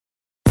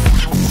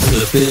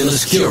The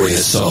fearless,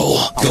 curious soul.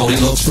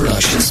 Goldilocks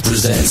Productions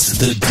presents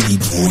The Deep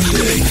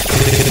Reading.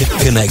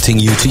 Connecting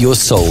you to your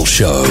soul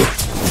show.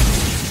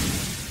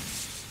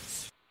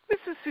 This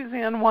is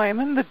Suzanne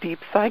Wyman, the Deep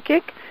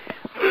Psychic.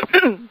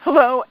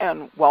 Hello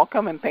and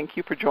welcome, and thank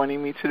you for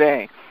joining me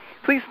today.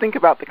 Please think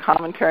about the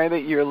commentary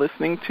that you're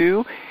listening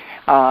to,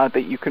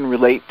 that you can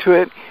relate to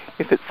it.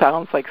 If it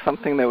sounds like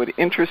something that would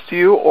interest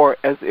you, or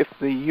as if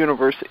the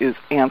universe is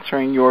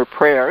answering your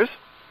prayers,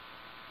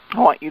 I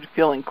want you to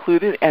feel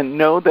included and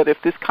know that if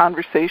this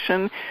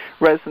conversation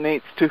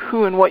resonates to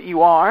who and what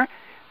you are,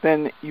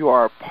 then you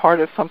are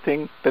part of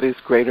something that is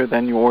greater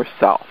than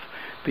yourself.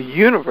 The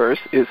universe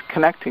is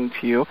connecting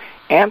to you,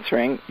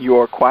 answering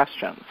your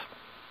questions.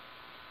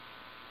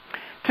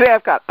 Today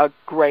I've got a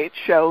great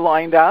show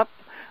lined up.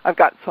 I've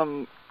got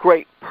some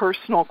great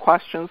personal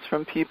questions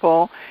from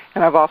people,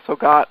 and I've also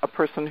got a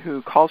person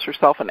who calls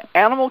herself an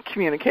animal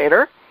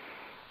communicator.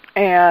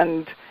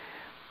 And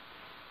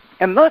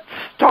let's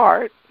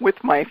start with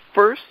my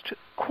first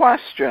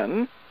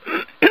question,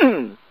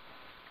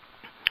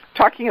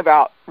 talking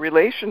about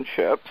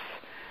relationships.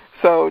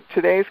 So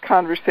today's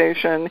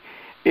conversation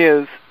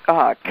is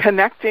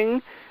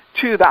connecting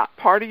to that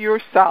part of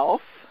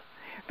yourself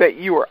that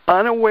you are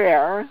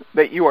unaware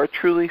that you are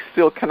truly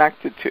still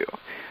connected to.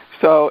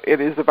 So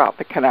it is about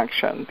the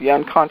connection, the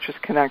unconscious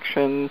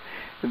connection,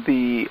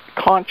 the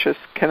conscious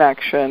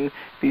connection,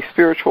 the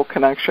spiritual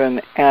connection,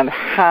 and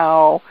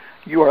how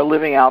you are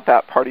living out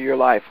that part of your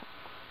life.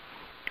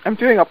 I'm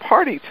doing a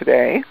party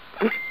today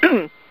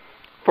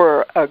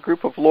for a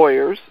group of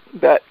lawyers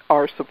that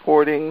are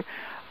supporting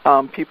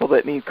people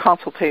that need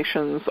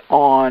consultations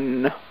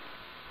on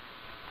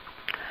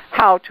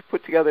how to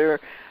put together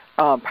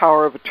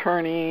power of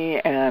attorney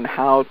and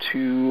how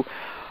to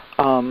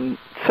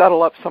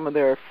settle up some of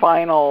their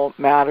final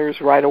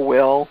matters, write a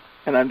will,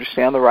 and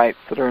understand the rights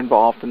that are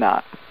involved in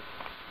that.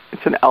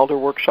 It's an elder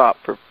workshop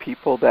for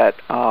people that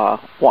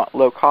want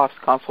low-cost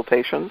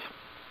consultations.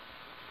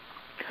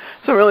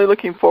 So I'm really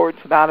looking forward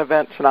to that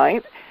event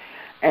tonight.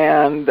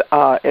 And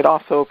it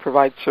also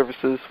provides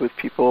services with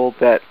people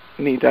that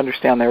need to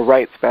understand their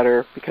rights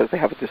better because they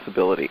have a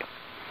disability.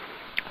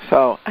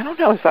 So I don't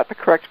know, is that the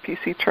correct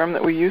PC term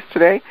that we use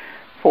today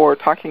for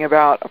talking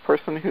about a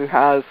person who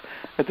has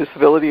a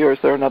disability, or is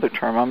there another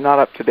term? I'm not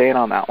up to date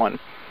on that one.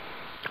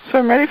 So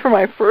I'm ready for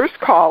my first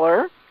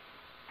caller.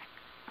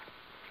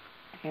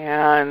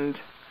 And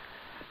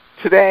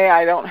today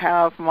I don't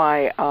have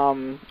my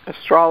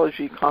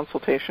astrology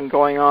consultation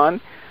going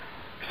on,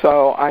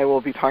 so I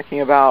will be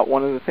talking about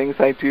one of the things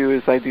I do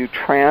is I do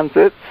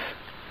transits.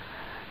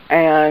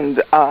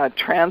 And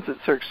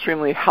transits are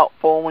extremely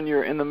helpful when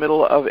you're in the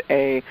middle of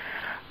a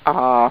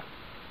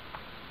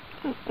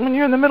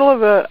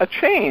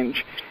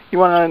change. You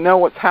want to know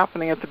what's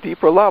happening at the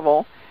deeper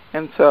level,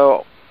 and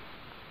so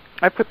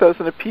I put those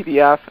in a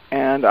PDF,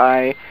 and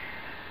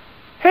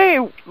hey,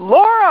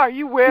 Laura, are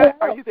you where?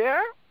 Are you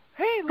there?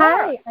 Hey,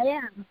 Laura. Hi, I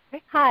am.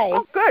 Hi.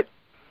 Oh, good.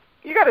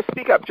 You got to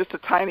speak up just a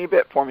tiny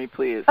bit for me,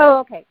 please. Oh,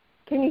 okay.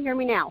 Can you hear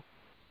me now?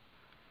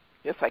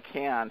 Yes, I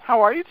can.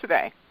 How are you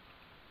today?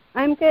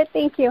 I'm good,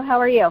 thank you. How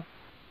are you?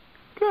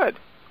 Good.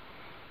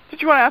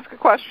 Did you want to ask a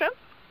question?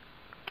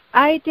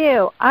 I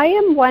do. I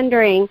am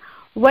wondering,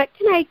 what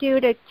can I do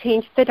to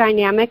change the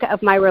dynamic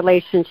of my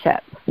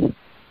relationship?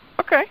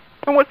 Okay.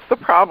 And what's the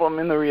problem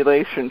in the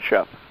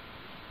relationship?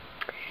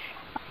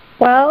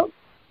 Well,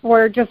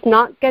 we're just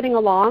not getting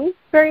along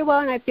very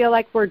well, and I feel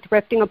like we're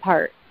drifting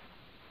apart.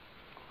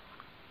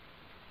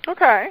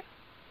 Okay.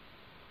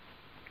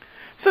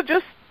 So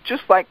just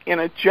like in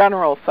a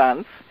general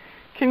sense,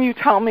 can you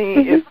tell me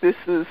if this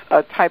is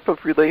a type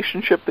of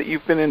relationship that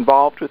you've been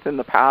involved with in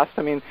the past?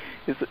 I mean,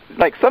 is it,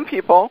 like some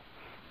people,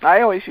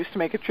 I always used to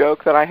make a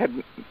joke that I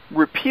had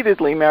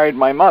repeatedly married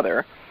my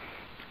mother,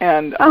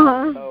 and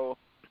so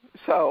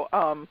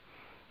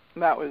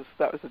that was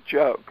a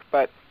joke.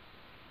 But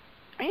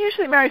I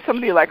usually marry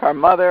somebody like our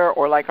mother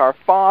or like our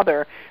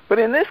father. But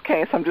in this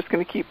case, I'm just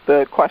going to keep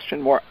the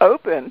question more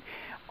open.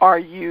 Do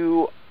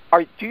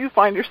you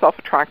find yourself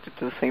attracted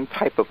to the same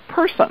type of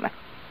person?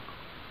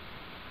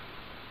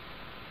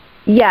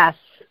 Yes,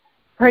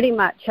 pretty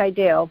much I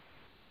do.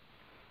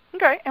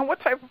 Okay, and what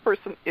type of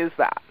person is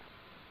that?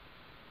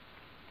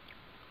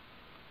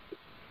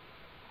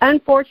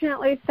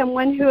 Unfortunately,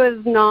 someone who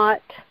is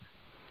not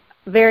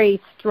very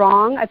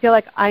strong. I feel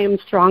like I am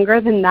stronger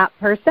than that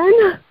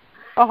person.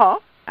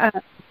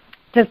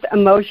 Just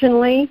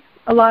emotionally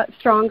a lot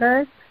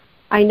stronger.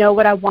 I know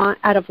what I want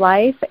out of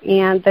life,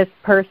 and this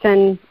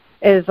person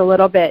is a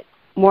little bit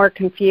more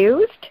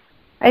confused,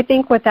 I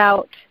think,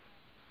 without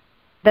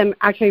them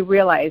actually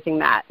realizing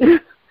that.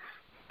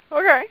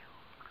 Okay.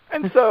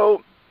 And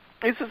so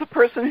is this a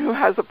person who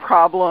has a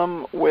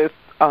problem with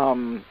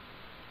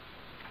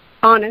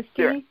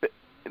honesty?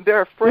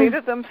 They're afraid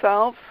of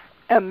themselves,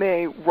 and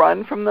they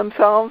run from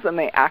themselves, and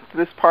they act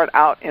this part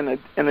out in an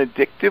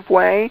addictive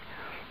way.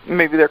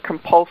 Maybe they're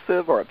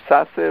compulsive or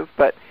obsessive,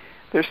 but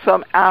there's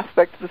some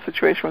aspect of the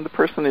situation where the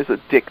person is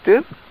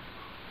addictive.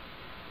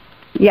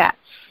 Yes.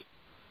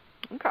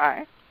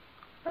 Okay.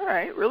 All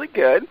right. Really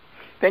good.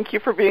 Thank you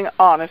for being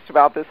honest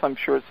about this. I'm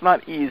sure it's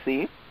not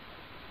easy.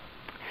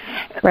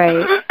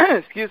 Right.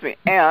 Excuse me.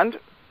 And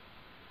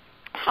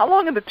how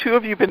long have the two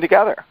of you been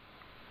together?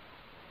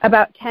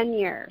 About 10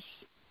 years.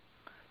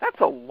 That's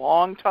a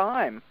long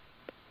time.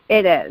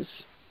 It is.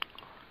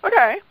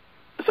 Okay.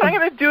 So I'm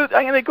going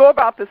to go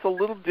about this a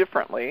little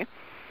differently.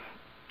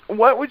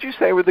 What would you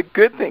say were the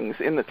good things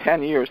in the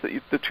 10 years that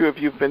the two of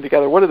you have been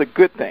together? What are the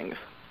good things?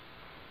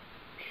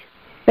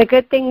 The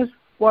good things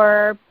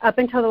were, up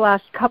until the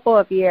last couple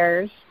of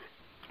years,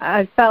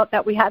 I felt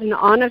that we had an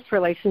honest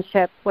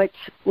relationship, which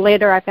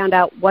later I found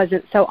out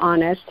wasn't so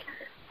honest,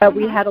 but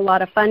we had a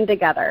lot of fun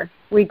together.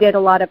 We did a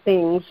lot of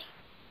things.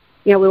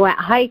 You know, we went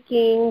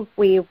hiking,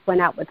 we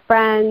went out with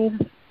friends,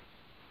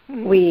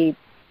 we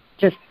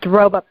just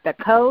drove up the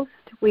coast.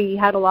 We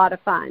had a lot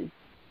of fun.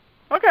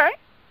 Okay.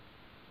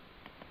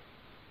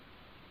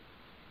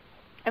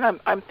 And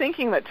I'm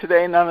thinking that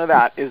today none of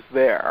that is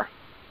there.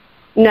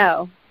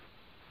 No.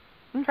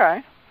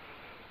 Okay.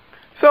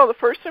 So the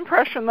first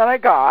impression that I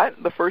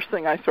got, the first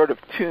thing I sort of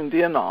tuned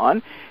in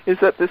on, is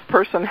that this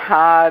person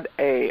had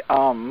a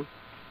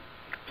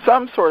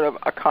some sort of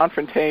a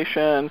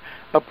confrontation,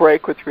 a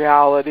break with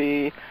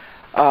reality,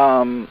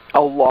 a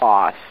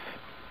loss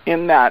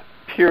in that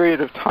period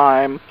of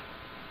time.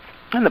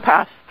 In the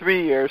past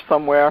 3 years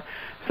somewhere,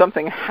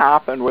 something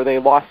happened where they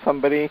lost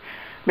somebody,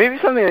 maybe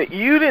something that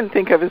you didn't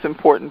think of as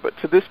important, but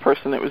to this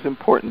person it was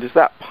important. Is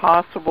that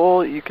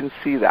possible? You can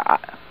see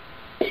that.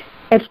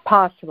 It's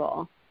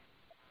possible.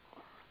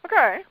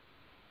 Okay.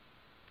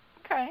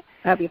 Okay.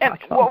 That'd be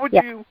possible.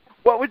 And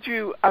what would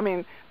you, I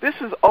mean, this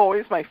is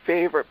always my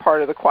favorite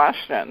part of the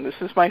question. This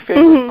is my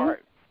favorite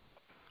part.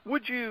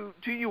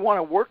 Do you want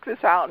to work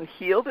this out and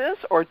heal this,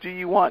 or do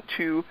you want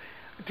to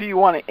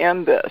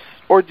end this?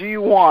 Or do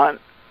you want,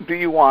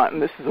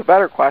 and this is a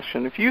better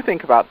question, if you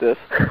think about this,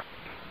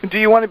 do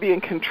you want to be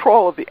in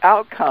control of the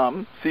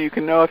outcome so you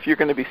can know if you're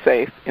going to be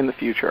safe in the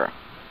future?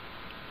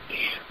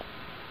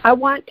 I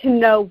want to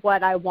know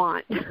what I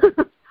want.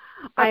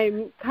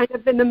 I'm kind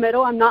of in the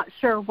middle. I'm not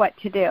sure what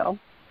to do.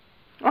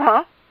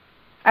 Uh-huh.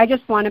 I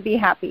just want to be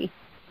happy.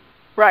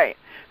 Right.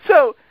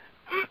 So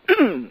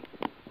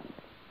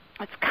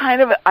it's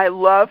kind of, I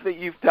love that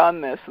you've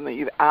done this and that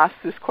you've asked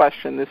this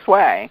question this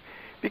way,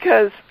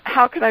 because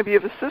how can I be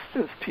of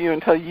assistance to you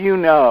until you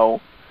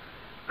know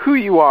who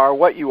you are, and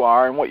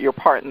what your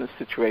part in the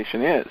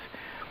situation is?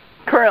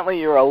 Currently,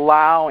 you're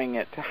allowing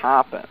it to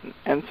happen.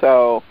 And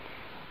so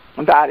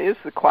that is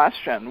the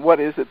question. What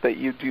is it that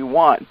you do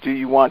want? Do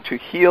you want to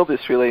heal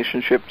this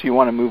relationship? Do you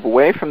want to move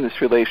away from this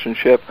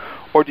relationship?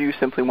 Or do you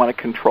simply want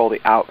to control the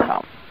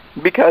outcome?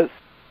 Because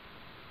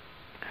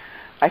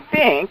I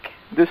think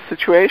this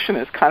situation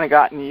has kind of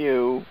gotten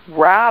you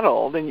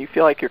rattled, and you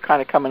feel like you're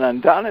kind of coming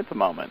undone at the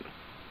moment.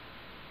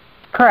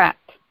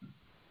 Correct.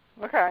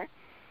 Okay.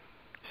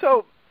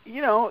 So,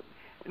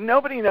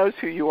 nobody knows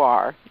who you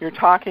are. You're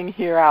talking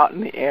here out in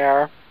the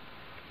air.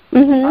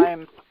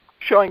 I'm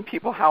showing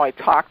people how I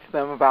talk to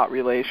them about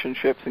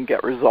relationships and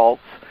get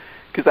results,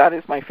 because that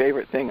is my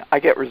favorite thing. I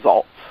get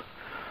results.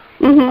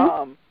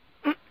 Do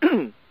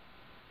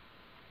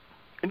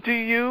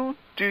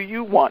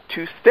you want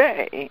to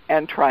stay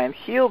and try and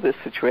heal this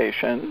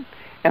situation,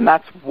 and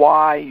that's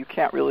why you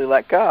can't really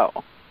let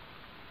go?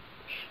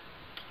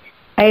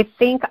 I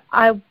think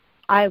I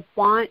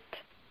want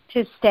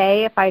to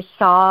stay if I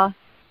saw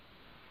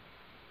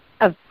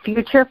a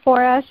future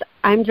for us.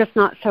 I'm just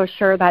not so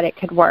sure that it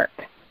could work,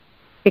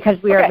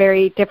 because we are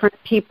very different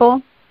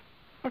people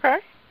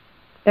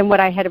than what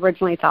I had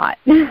originally thought.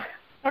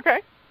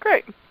 Okay,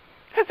 great.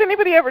 Has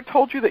anybody ever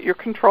told you that you're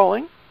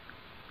controlling?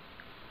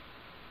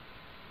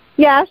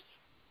 Yes.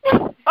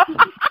 I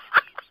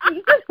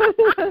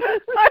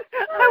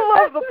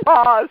love the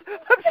pause.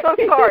 I'm so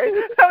sorry.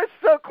 That was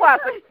so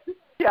classic.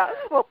 Yes.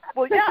 Well,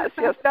 yes.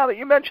 Now that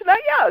you mention that,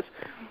 yes.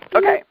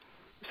 Okay.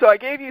 So I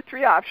gave you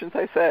 3 options.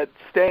 I said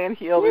stay and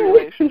heal the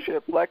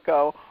relationship, let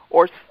go,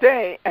 or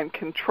stay and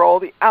control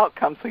the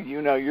outcome so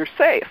you know you're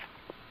safe.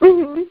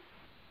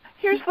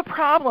 Here's the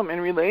problem in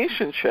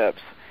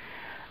relationships.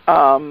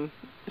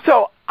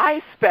 So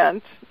I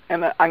spent,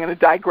 and I'm going to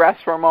digress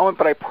for a moment,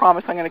 but I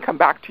promise I'm going to come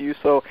back to you,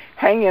 so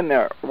hang in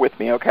there with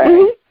me,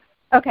 okay?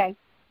 Okay.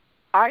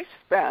 I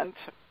spent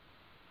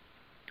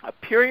a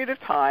period of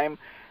time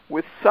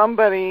with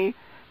somebody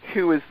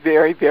who was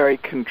very, very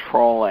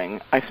controlling.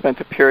 I spent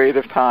a period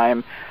of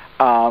time,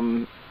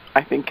 I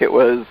think it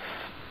was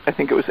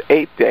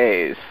 8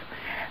 days,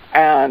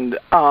 and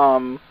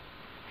I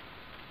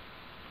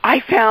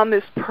found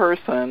this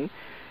person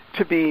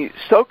to be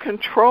so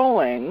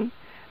controlling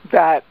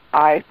that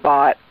I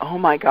thought, oh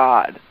my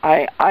God,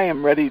 I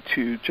am ready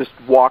to just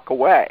walk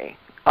away.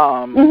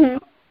 And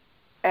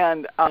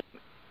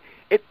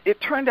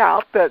it turned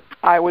out that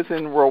I was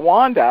in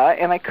Rwanda,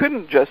 and I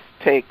couldn't just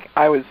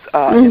I was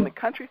in the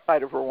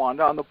countryside of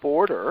Rwanda on the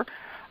border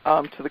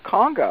to the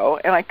Congo,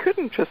 and I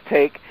couldn't just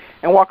take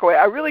and walk away.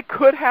 I really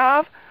could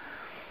have,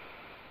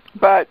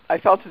 but I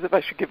felt as if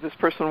I should give this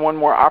person one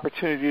more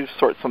opportunity to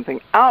sort something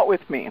out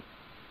with me.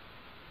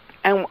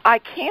 And I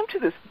came to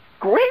this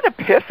great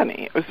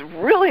epiphany. It was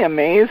really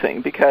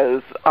amazing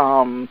because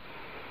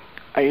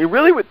you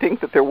really would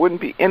think that there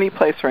wouldn't be any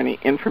place or any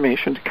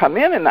information to come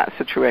in that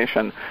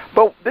situation.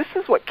 But this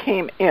is what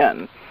came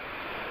in.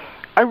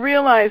 I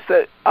realized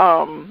that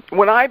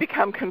when I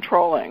become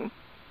controlling,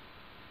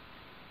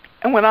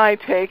 and when I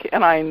take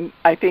and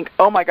I think,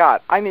 oh, my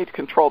God, I need to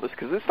control this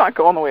because it's not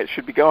going the way it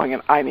should be going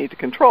and I need to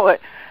control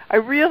it, I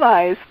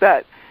realized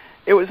that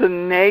it was a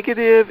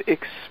negative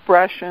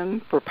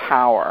expression for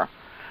power.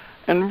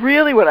 And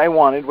really what I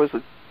wanted was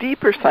a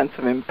deeper sense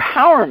of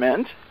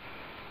empowerment,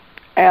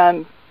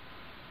 and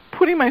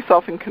putting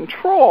myself in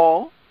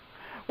control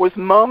was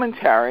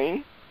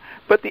momentary,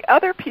 but the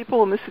other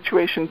people in the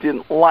situation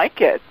didn't like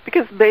it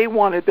because they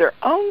wanted their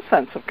own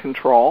sense of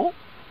control.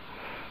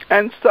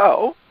 And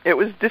so it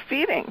was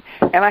defeating,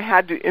 and I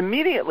had to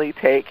immediately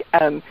take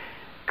and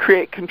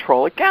create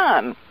control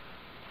again.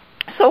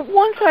 So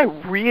once I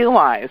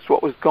realized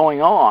what was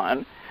going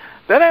on,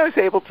 then I was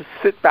able to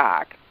sit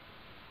back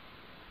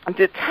and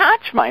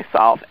detach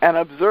myself and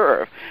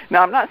observe.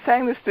 Now, I'm not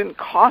saying this didn't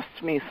cost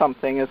me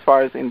something as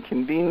far as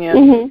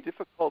inconvenience,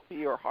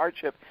 difficulty, or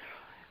hardship,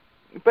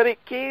 but it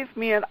gave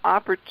me an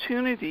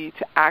opportunity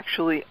to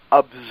actually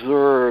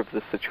observe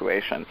the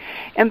situation.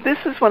 And this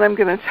is what I'm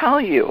going to tell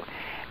you.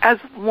 As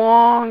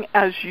long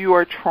as you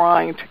are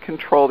trying to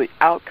control the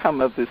outcome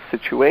of this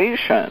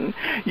situation,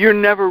 you're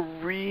never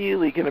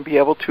really going to be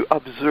able to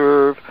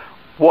observe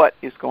what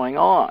is going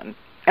on.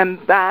 And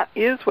that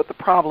is what the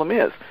problem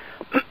is.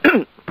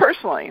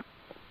 Personally,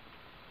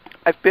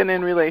 I've been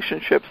in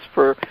relationships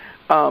for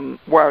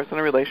where I was in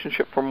a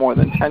relationship for more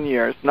than 10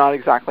 years, not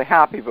exactly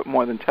happy, but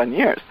more than 10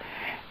 years.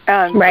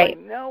 And right.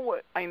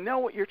 I know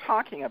what you're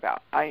talking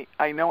about. I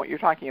know what you're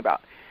talking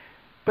about.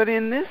 But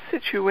in this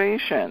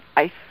situation,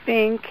 I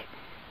think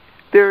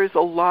there is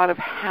a lot of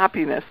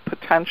happiness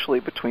potentially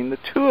between the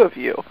two of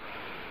you.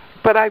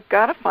 But I've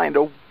got to find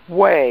a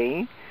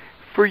way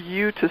for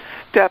you to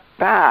step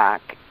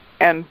back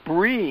and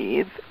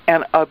breathe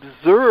and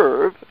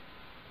observe,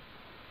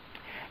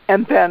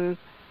 and then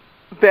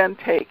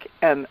take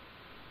and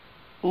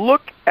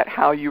look at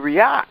how you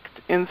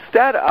react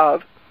instead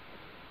of,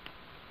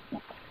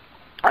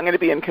 I'm going to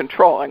be in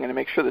control. I'm going to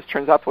make sure this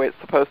turns out the way it's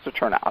supposed to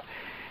turn out.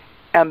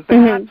 And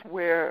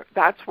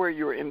that's where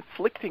you're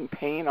inflicting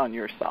pain on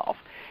yourself.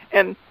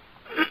 And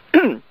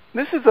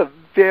this is a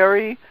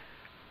very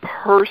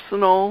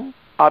personal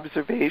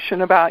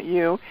observation about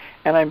you,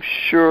 and I'm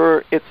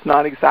sure it's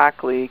not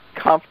exactly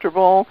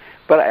comfortable,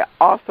 but I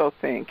also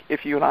think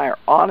if you and I are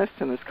honest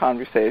in this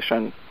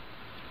conversation,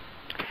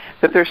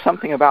 that there's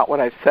something about what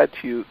I've said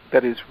to you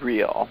that is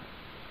real.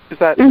 Is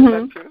that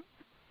true?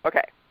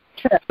 Okay.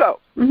 Sure. So,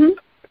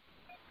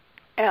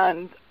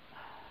 and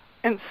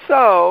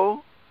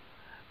so,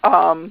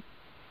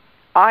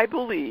 I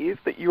believe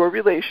that your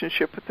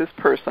relationship with this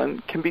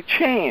person can be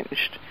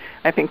changed.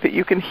 I think that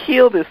you can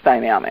heal this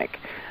dynamic.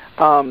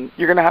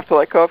 You're going to have to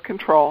let go of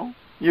control.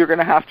 You're going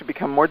to have to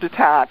become more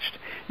detached.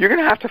 You're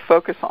going to have to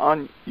focus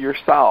on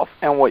yourself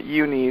and what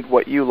you need,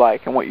 what you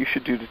like, and what you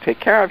should do to take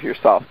care of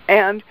yourself,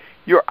 and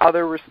your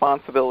other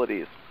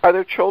responsibilities. Are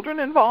there children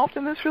involved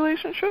in this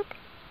relationship?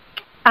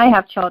 I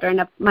have children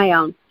of my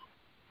own,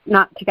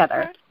 not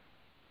together.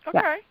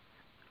 Okay.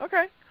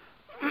 Okay.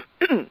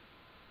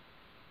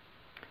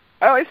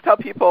 I always tell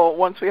people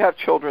once we have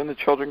children, the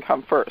children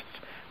come first.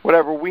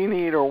 Whatever we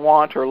need or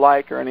want or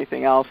like or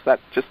anything else, that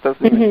just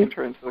doesn't even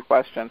enter into the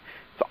question.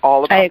 It's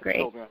all about the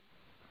children.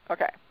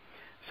 Okay.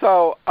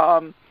 So,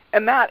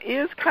 and that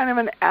is kind of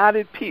an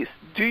added piece.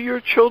 Do your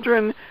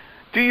children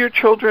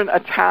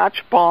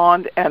attach,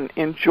 bond, and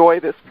enjoy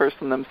this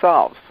person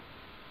themselves?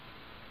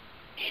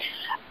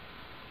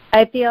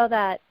 I feel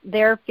that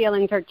their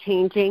feelings are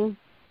changing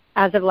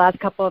as of the last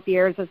couple of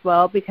years as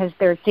well, because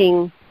they're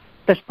seeing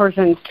this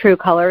person's true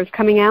colors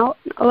coming out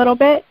a little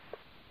bit.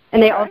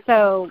 And they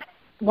also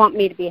want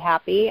me to be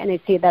happy, and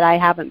they see that I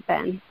haven't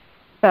been.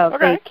 So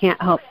they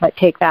can't help but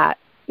take that,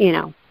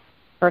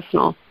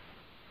 personal.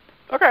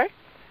 Okay.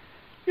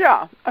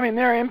 Yeah. I mean,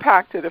 they're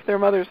impacted. If their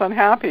mother's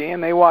unhappy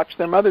and they watch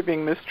their mother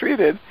being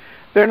mistreated,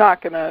 they're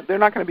not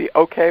gonna be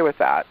okay with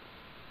that.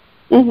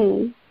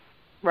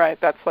 Right.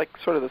 That's like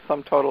sort of the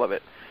sum total of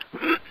it.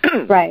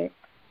 Right.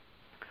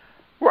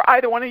 Were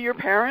either one of your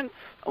parents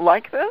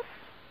like this?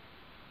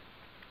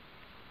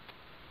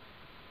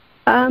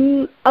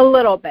 A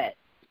little bit.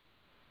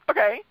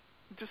 Okay.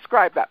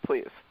 Describe that,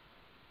 please.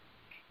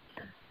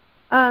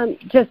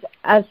 Just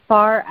as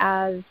far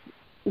as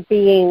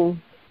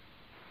being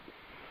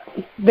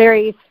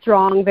very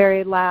strong,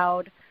 very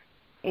loud,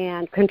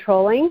 and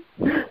controlling,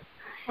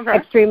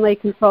 extremely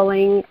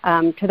controlling,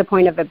 to the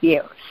point of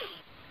abuse.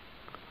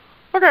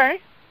 Okay.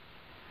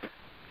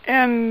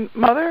 And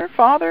mother,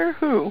 father,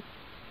 who?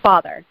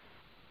 Father.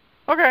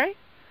 Okay.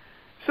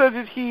 So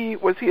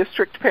was he a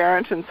strict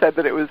parent and said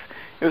that it was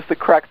the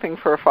correct thing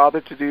for a father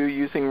to do,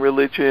 using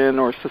religion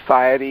or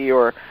society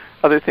or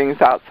other things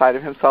outside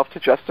of himself to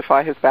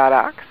justify his bad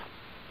acts?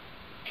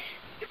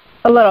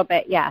 A little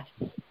bit, yes.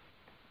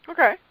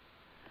 Okay.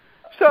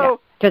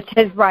 So just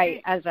his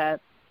right as a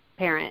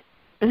parent.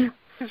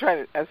 He's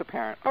right as a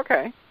parent.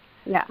 Okay.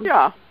 Yeah.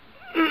 Yeah.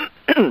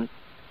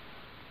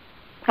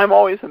 I'm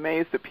always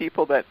amazed at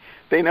people that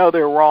they know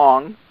they're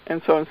wrong,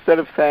 and so instead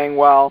of saying,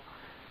 well,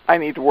 I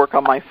need to work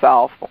on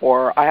myself,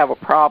 or I have a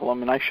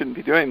problem and I shouldn't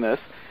be doing this,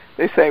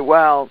 they say,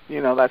 well,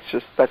 that's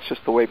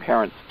just the way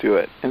parents do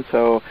it, and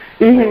so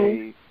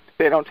they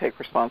don't take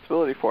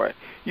responsibility for it.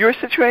 Your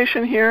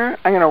situation here,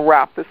 I'm going to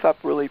wrap this up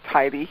really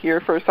tidy here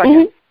for a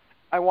second.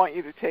 I want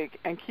you to take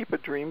and keep a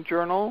dream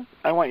journal.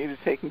 I want you to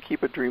take and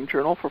keep a dream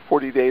journal for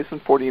 40 days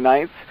and 40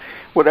 nights.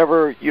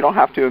 Whatever, you don't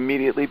have to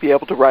immediately be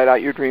able to write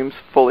out your dreams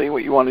fully.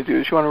 What you want to do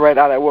is you want to write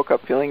out, I woke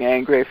up feeling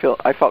angry,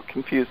 I felt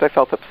confused, I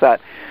felt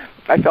upset,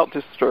 I felt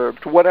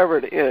disturbed, whatever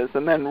it is,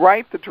 and then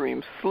write the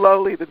dreams,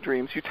 slowly the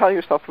dreams. You tell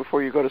yourself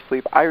before you go to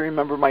sleep, I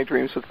remember my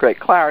dreams with great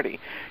clarity.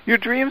 Your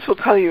dreams will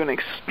tell you an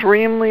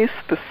extremely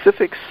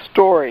specific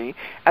story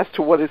as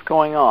to what is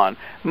going on.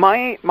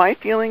 My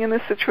feeling in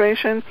this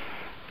situation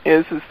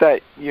is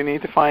that you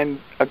need to find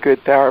a good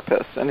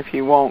therapist, and if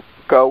he won't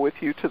go with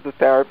you to the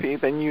therapy,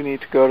 then you need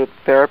to go to the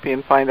therapy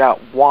and find out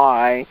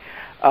why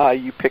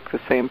you pick the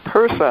same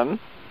person.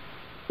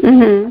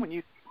 When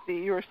you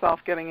see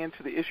yourself getting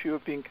into the issue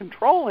of being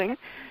controlling,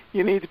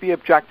 you need to be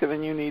objective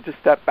and you need to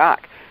step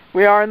back.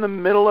 We are in the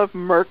middle of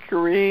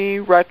Mercury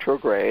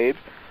retrograde,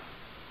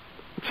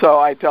 so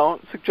I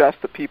don't suggest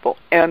that people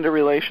end a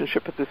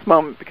relationship at this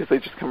moment because they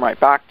just come right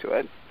back to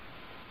it.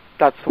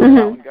 That's the way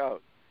that one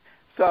goes.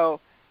 So,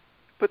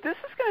 but this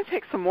is going to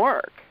take some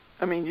work.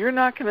 I mean, you're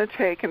not going to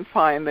take and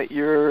find that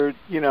you're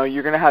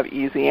going to have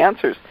easy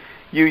answers.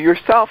 You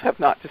yourself have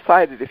not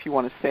decided if you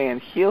want to stay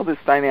and heal this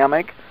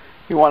dynamic,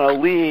 you want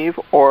to leave,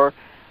 or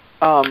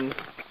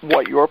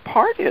what your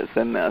part is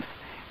in this.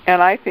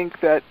 And I think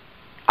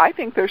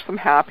there's some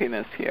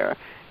happiness here,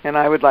 and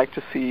I would like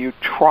to see you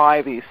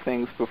try these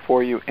things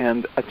before you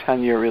end a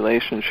 10-year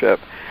relationship,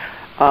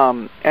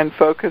 and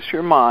focus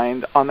your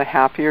mind on the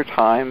happier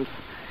times,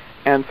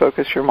 and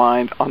focus your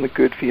mind on the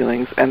good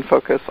feelings, and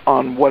focus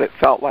on what it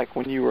felt like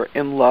when you were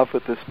in love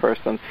with this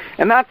person.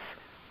 And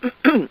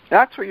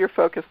that's where your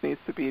focus needs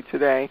to be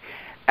today.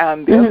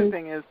 And the other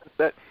thing is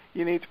that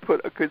you need to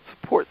put a good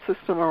support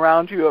system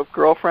around you of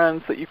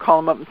girlfriends that you call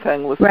them up and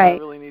saying, listen, I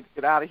really need to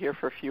get out of here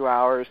for a few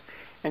hours,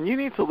 and you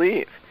need to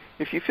leave.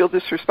 If you feel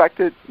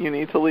disrespected, you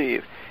need to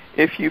leave.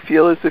 If you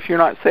feel as if you're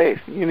not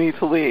safe, you need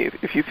to leave.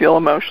 If you feel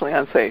emotionally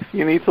unsafe,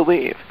 you need to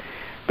leave.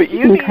 But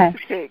you need to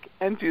take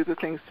and do the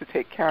things to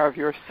take care of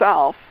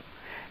yourself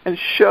and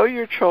show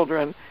your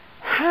children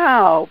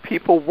how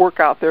people work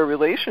out their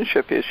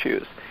relationship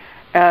issues.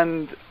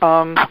 And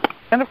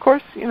of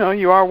course,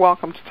 you are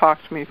welcome to talk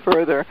to me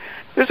further.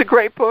 There's a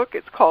great book.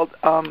 It's called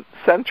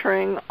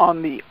Centering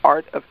on the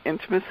Art of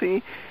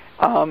Intimacy.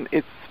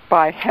 It's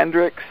by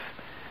Hendricks.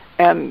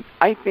 And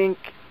I think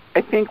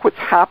what's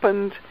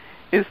happened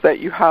is that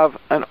you have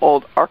an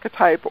old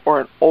archetype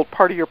or an old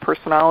part of your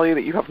personality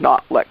that you have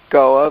not let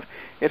go of.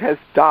 It has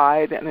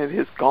died and it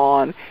has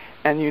gone,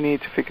 and you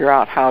need to figure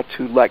out how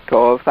to let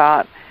go of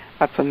that.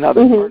 That's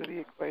another part of the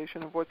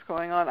equation of what's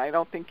going on. I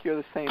don't think you're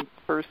the same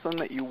person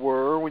that you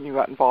were when you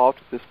got involved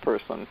with this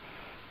person.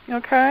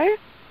 Okay?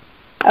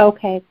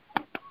 Okay.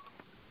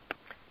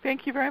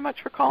 Thank you very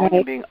much for calling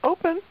and being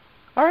open.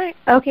 All right.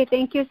 Okay,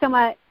 thank you so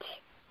much.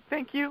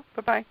 Thank you.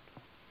 Bye-bye.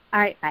 All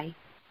right, bye.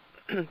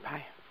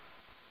 Bye.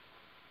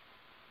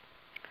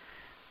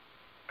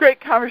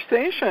 Great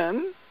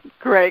conversation.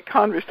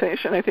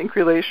 I think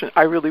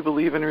I really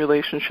believe in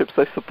relationships.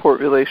 I support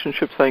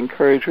relationships. I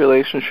encourage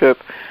relationship.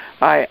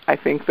 I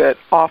think that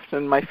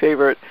often my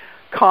favorite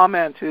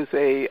comment is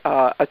a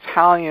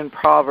Italian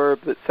proverb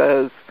that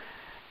says,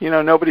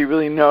 nobody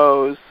really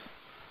knows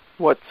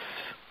what's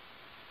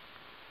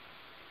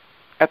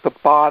at the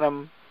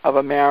bottom of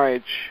a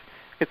marriage.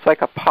 It's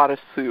like a pot of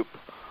soup.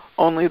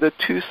 Only the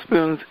 2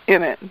 spoons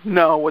in it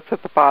know what's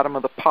at the bottom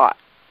of the pot.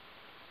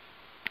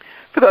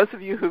 For those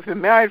of you who've been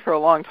married for a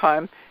long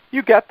time,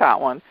 you get that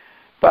one.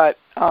 But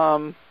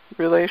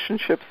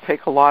relationships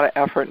take a lot of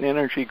effort and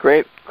energy.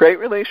 Great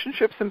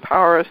relationships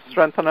empower us,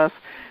 strengthen us,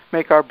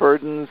 make our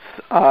burdens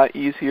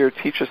easier,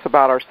 teach us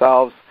about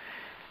ourselves,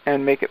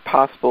 and make it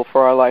possible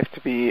for our life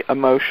to be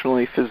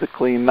emotionally,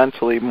 physically,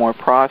 mentally more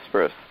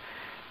prosperous.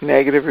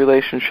 Negative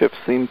relationships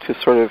seem to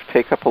sort of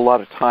take up a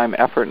lot of time,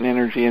 effort, and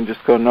energy and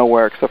just go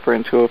nowhere except for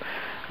into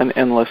an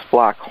endless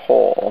black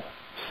hole.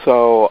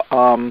 So,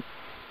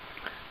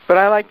 but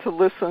I like to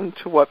listen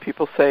to what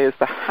people say is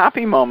the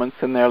happy moments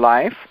in their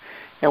life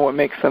and what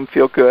makes them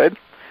feel good.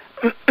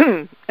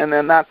 And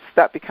then that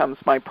becomes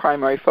my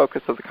primary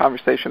focus of the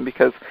conversation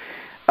because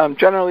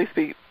generally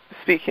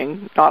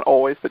speaking, not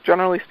always, but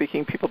generally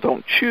speaking, people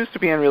don't choose to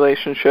be in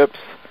relationships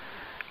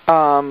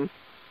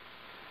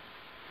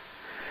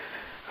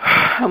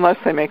unless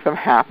they make them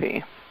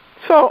happy.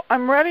 So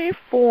I'm ready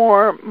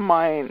for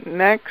my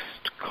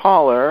next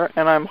caller,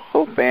 and I'm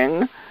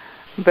hoping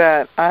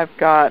that I've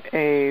got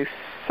a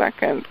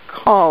second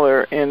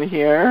caller in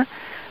here.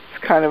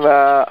 It's kind of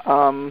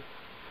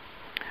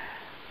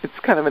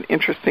an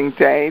interesting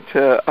day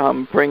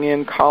to bring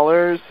in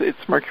callers. It's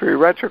Mercury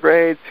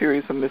retrograde,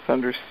 series of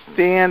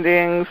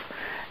misunderstandings,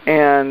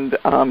 and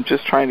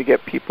just trying to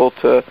get people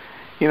to,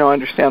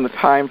 understand the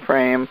time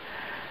frame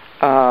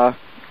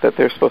that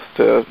they're supposed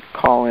to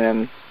call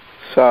in.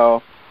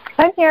 So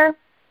I'm here.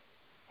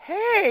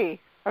 Hey,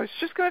 I was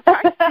just going to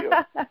text you.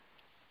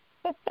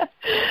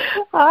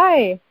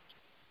 Hi.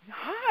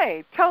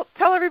 Hi.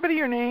 Tell everybody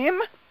your name.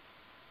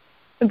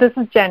 This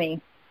is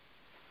Jenny.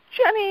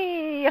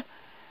 Jenny.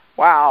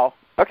 Wow.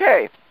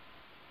 Okay.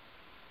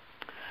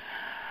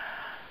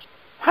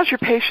 How's your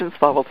patience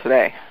level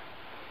today?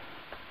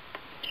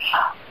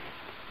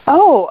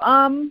 Oh,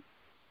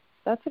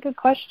 that's a good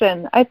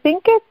question. I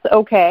think it's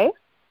okay.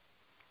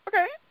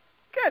 Okay.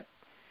 Good.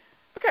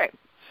 Okay.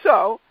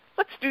 So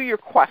let's do your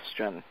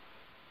question.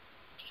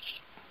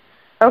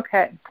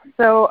 Okay.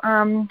 So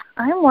I'm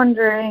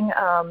wondering,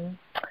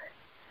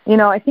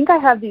 I think I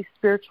have these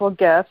spiritual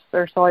gifts,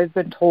 or so I've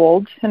been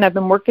told, and I've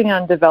been working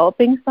on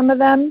developing some of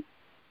them.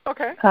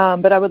 Okay.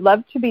 But I would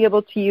love to be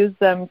able to use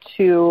them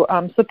to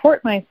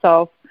support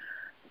myself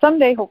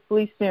someday,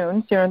 hopefully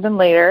sooner than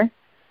later.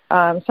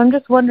 So I'm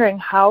just wondering,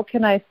 how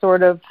can I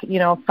sort of,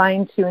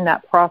 fine-tune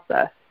that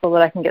process so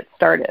that I can get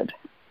started?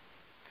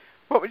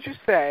 What would you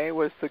say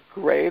was the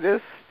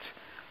greatest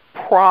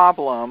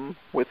problem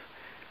with,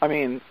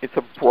 it's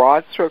a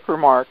broad stroke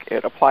remark.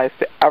 It applies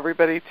to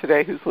everybody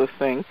today who's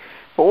listening.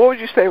 But what would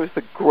you say was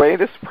the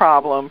greatest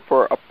problem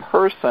for a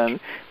person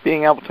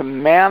being able to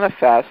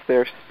manifest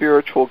their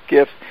spiritual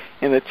gifts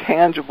in a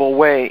tangible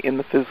way in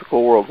the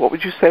physical world? What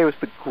would you say was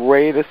the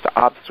greatest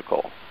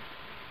obstacle?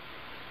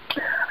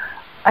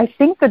 I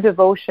think the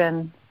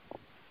devotion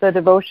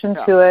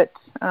to it,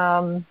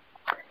 and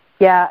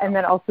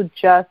then also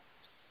just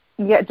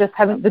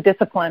having the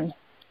discipline.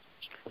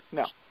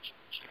 No.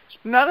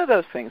 None of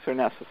those things are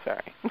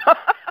necessary.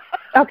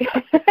 Okay.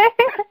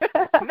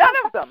 None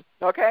of them,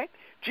 okay?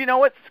 Do you know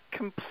what's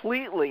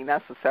completely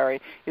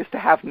necessary is to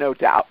have no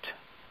doubt.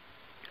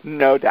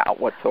 No doubt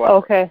whatsoever.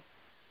 Okay.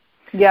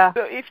 Yeah.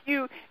 So if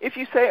you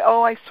say,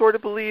 oh, I sort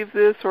of believe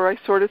this or I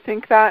sort of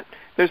think that,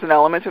 there's an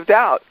element of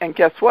doubt. And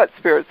guess what?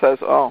 Spirit says,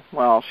 oh,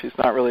 well, she's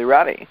not really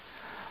ready.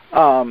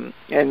 And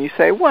you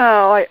say,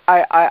 well,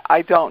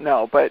 I don't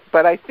know, but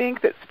I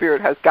think that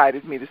Spirit has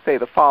guided me to say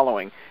the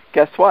following.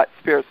 Guess what?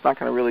 Spirit's not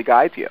going to really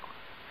guide you.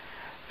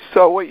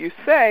 So what you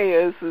say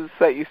is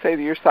that you say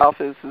to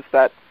yourself is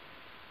that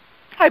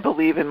I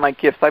believe in my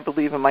gifts, I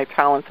believe in my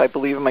talents, I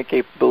believe in my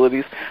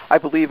capabilities, I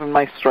believe in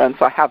my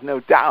strengths, I have no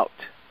doubt.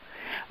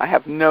 I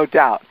have no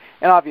doubt.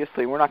 And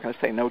obviously we're not going to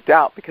say no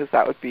doubt because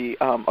that would be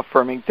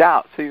affirming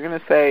doubt. So you're going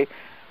to say,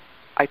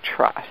 I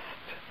trust.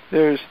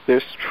 There's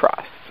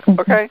trust.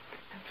 Okay?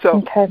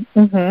 So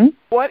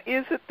what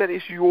is it that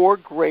is your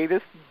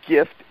greatest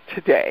gift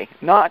today?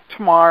 Not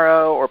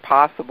tomorrow or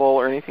possible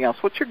or anything else.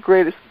 What's your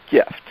greatest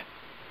gift?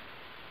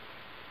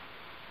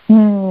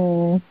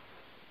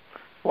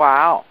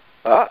 Wow.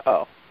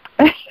 Uh-oh.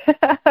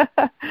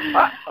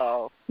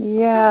 Uh-oh.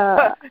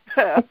 Yeah.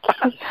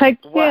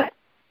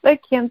 I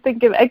can't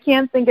think of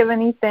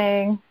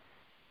anything,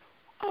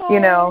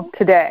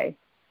 today.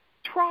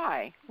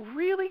 Try.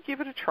 Really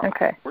give it a try.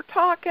 Okay. We're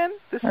talking.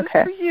 This is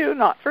for you,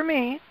 not for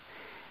me.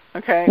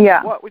 Okay?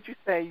 Yeah. What would you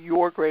say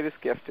your greatest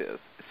gift is,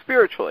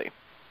 spiritually?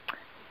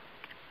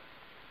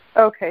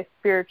 Okay,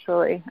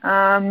 spiritually.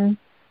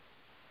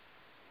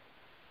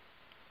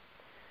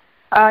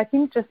 I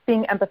think just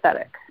being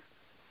empathetic.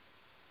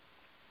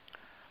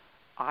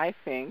 I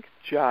think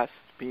just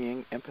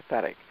being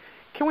empathetic.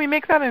 Can we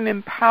make that an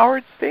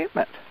empowered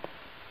statement?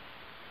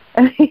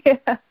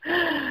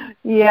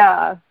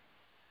 Yeah.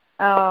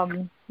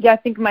 I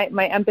think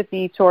my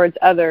empathy towards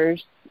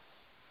others,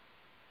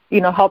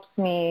 helps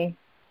me,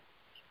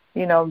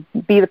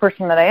 be the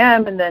person that I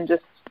am, and then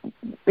just,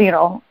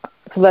 so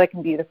that I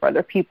can be there for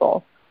other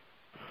people.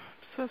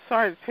 I'm so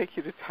sorry to take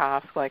you to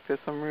task like this.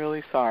 I'm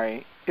really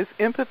sorry. Is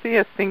empathy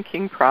a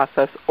thinking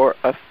process or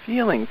a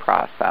feeling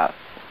process?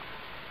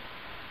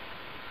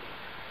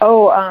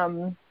 Oh,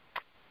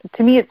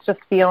 to me, it's just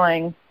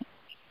feeling.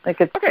 Like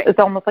it's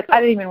almost like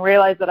I didn't even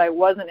realize that I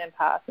was an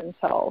empath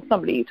until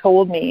somebody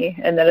told me,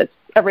 and that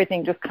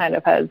everything just kind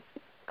of has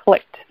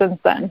clicked since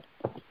then.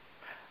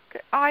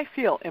 Okay. I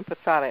feel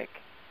empathetic.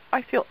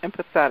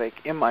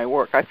 In my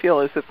work. I feel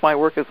as if my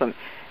work as an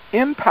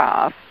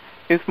empath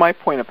is my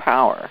point of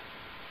power.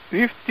 Do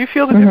you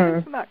feel the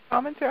difference in that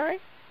commentary?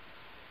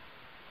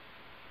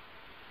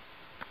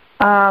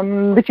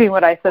 Between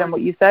what I said and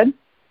what you said?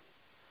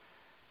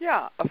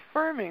 Yeah,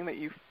 affirming that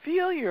you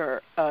feel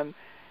you're an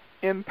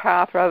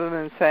empath rather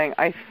than saying,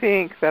 I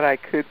think that I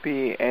could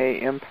be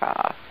a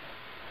empath.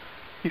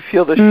 You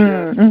feel the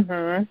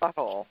shift,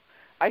 subtle.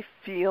 I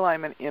feel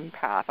I'm an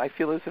empath. I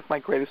feel as if my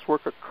greatest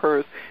work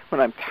occurs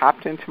when I'm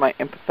tapped into my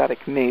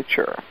empathetic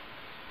nature.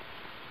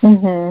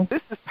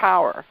 This is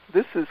power.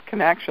 This is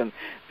connection.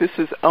 This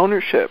is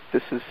ownership.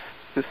 This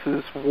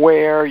is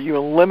where you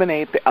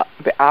eliminate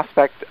the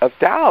aspect of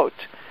doubt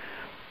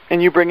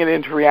and you bring it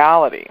into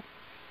reality.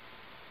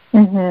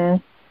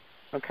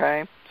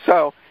 Okay?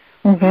 So,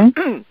 so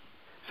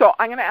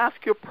I'm going to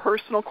ask you a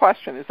personal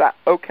question. Is that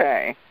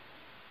okay?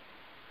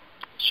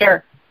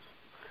 Sure.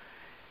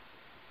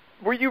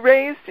 were you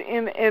raised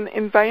in an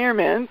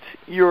environment,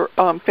 your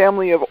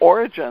family of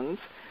origins,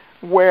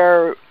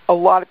 where a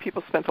lot of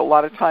people spent a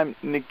lot of time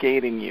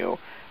negating you,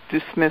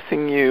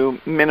 dismissing you,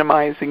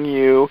 minimizing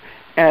you,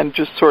 and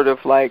just sort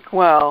of like,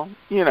 well,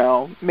 you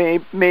know,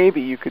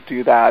 maybe you could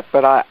do that,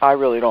 but I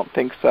really don't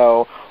think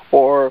so.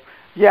 Or,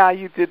 yeah,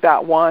 you did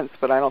that once,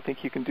 but I don't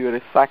think you can do it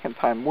a second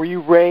time. Were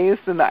you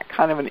raised in that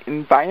kind of an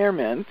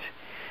environment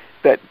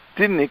that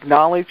didn't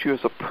acknowledge you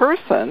as a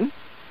person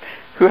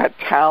who had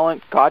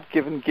talent,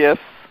 God-given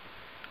gifts,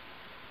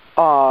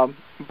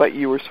 but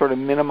you were sort of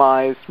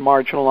minimized,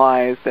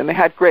 marginalized, and they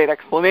had great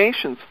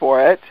explanations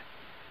for it,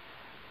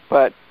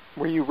 but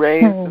were you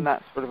raised in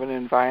that sort of an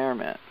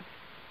environment?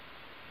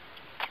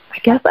 I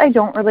guess I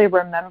don't really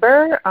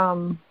remember,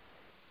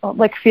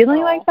 like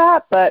feeling like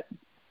that, but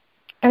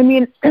I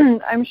mean,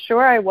 I'm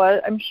sure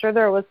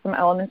there was some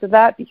elements of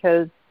that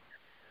because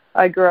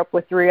I grew up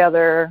with 3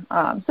 other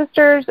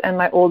sisters, and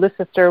my oldest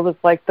sister was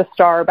like the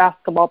star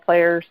basketball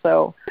player,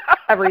 so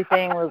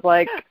everything was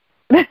like,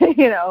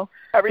 you know,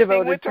 everything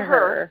devoted went to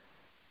her.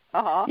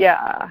 Uh-huh.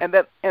 Yeah. And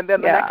then the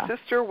next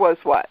sister was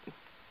what?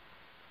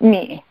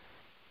 Me.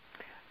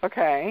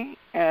 Okay.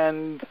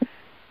 And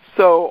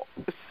so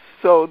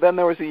then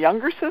there was a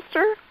younger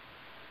sister?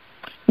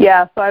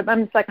 Yeah, so I'm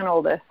the second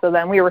oldest. So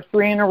then we were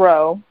 3 in a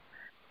row,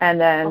 and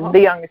then the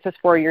youngest is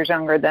 4 years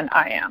younger than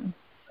I am.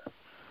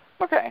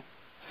 Okay.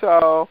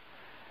 So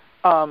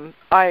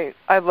I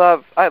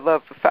love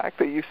the fact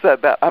that you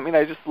said that. I mean,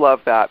 I just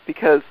love that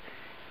because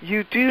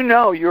you do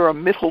know you're a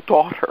middle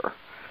daughter.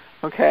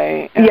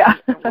 Okay? And,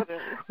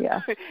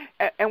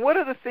 and what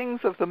are the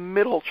things of the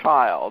middle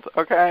child?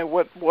 Okay?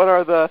 What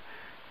are the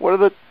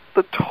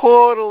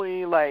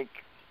totally like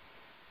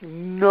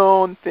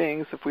known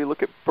things if we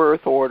look at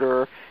birth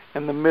order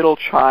and the middle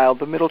child?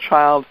 The middle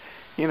child,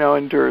 you know,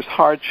 endures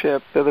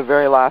hardship. They're the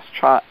very last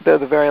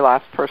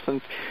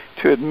person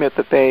to admit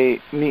that they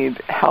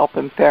need help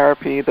and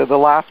therapy. They're the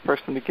last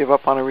person to give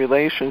up on a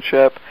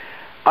relationship.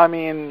 I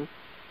mean,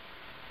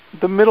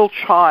 the middle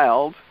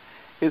child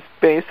is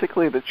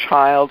basically the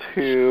child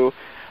who,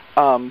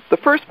 the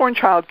firstborn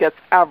child gets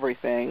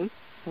everything,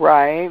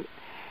 right?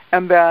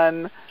 And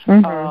then,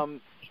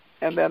 and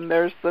then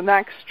there's the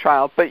next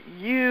child. But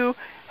you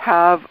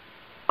have,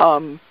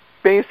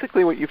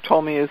 basically what you've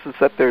told me is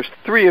that there's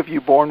 3 of you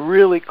born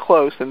really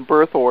close in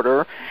birth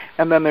order,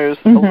 and then there's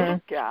a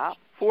little gap.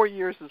 4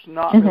 years is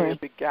not really a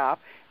big gap.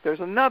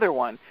 There's another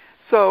one.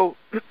 So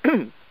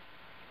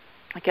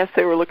I guess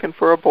they were looking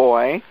for a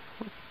boy.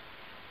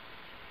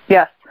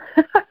 Yes.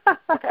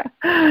 Okay.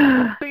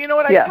 So you know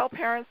what I tell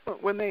parents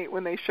when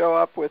they show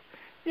up with,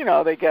 you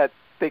know, they get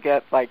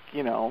like,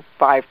 you know,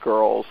 5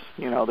 girls,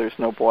 you know, there's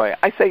no boy.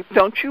 I say,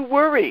 don't you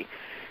worry.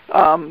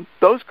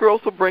 Those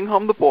girls will bring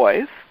home the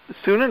boys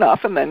soon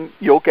enough, and then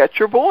you'll get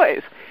your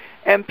boys.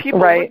 And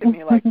people look at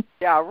me like,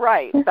 yeah,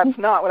 right. That's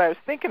not what I was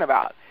thinking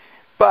about.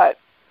 But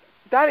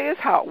that is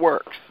how it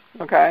works.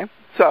 Okay.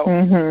 So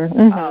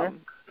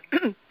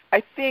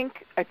I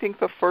think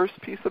the first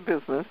piece of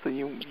business that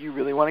you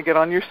really want to get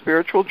on your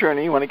spiritual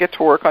journey, you want to get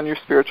to work on your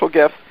spiritual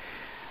gifts.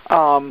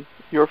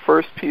 Your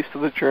first piece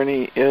of the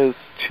journey is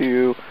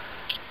to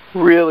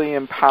really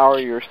empower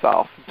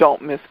yourself.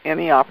 Don't miss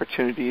any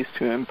opportunities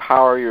to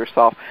empower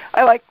yourself.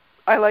 I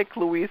like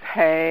Louise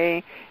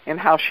Hay and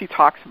how she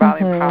talks about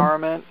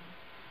empowerment.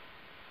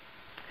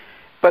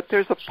 But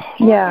there's a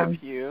part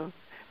of you.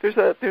 There's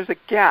a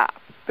gap.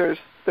 There's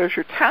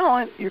your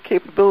talent, your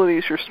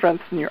capabilities, your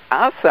strengths, and your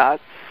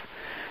assets,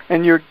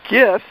 and your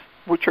gifts,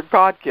 which are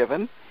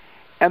God-given,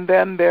 and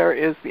then there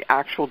is the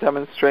actual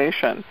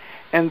demonstration.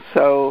 And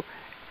so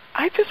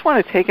I just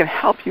want to take and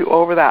help you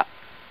over that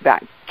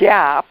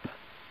gap,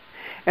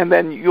 and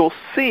then you'll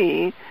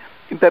see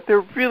that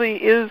there really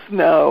is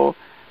no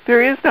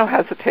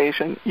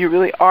hesitation. You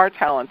really are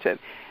talented.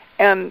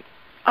 And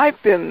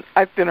I've been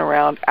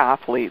around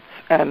athletes,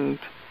 and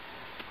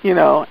you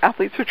know,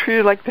 athletes are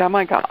treated like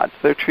demigods.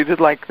 They're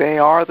treated like they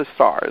are the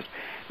stars.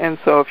 And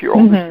so if your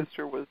older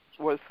sister was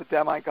the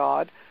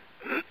demigod,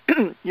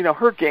 you know,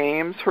 her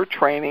games, her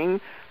training,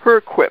 her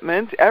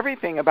equipment,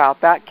 everything about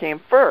that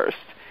came first.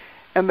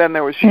 And then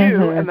there was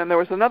you, and then there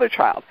was another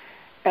child.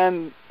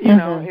 And, you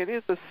know, it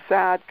is a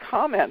sad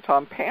comment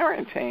on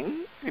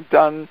parenting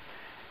done,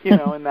 you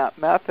know, in that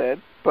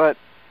method, but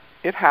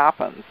it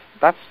happens.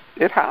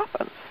 It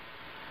happens.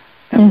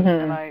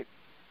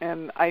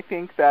 And I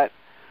think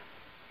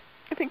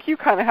you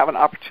kind of have an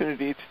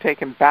opportunity to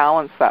take and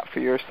balance that for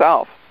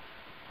yourself.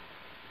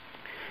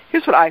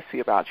 Here's what I see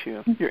about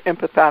you. You're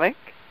empathetic,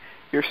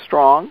 you're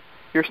strong,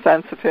 you're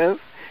sensitive,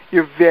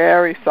 you're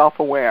very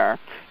self-aware.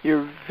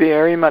 You're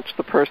very much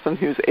the person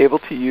who's able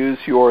to use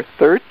your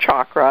third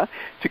chakra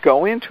to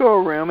go into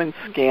a room and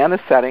scan a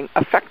setting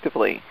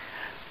effectively.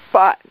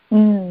 But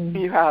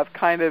you have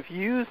kind of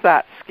used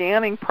that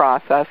scanning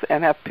process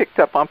and have picked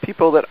up on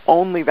people that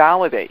only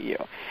validate you.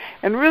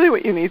 And really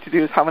what you need to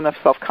do is have enough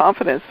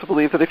self-confidence to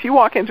believe that if you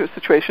walk into a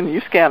situation,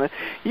 you scan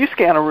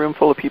a room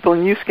full of people,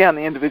 and you scan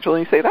the individual,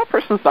 and you say, that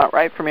person's not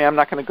right for me, I'm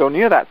not going to go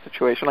near that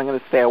situation, I'm going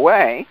to stay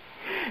away.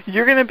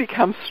 you're going to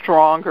become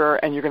stronger,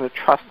 and you're going to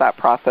trust that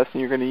process,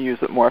 and you're going to use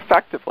it more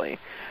effectively.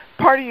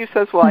 Part of you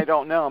says, well, I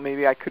don't know.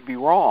 Maybe I could be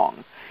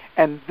wrong.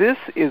 And this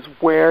is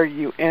where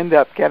you end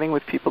up getting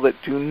with people that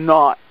do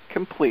not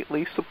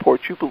completely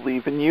support you,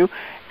 believe in you,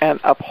 and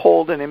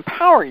uphold and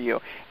empower you.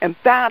 And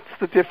that's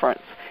the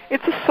difference.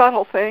 It's a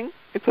subtle thing.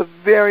 It's a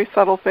very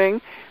subtle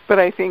thing. But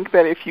I think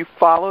that if you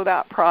follow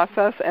that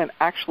process and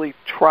actually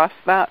trust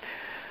that,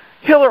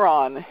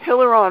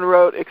 Hilaron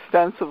wrote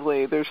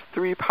extensively. There's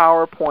 3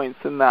 power points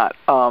in that,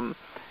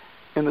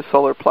 in the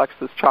solar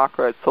plexus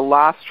chakra. It's the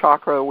last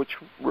chakra, which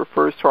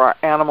refers to our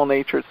animal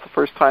nature. It's the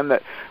first time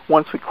that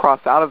once we cross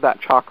out of that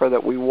chakra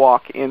that we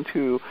walk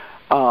into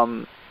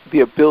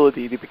the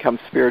ability to become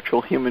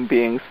spiritual human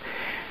beings.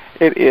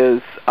 It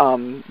is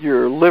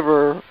your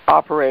liver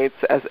operates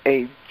as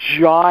a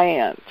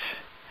giant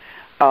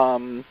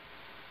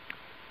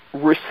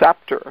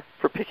receptor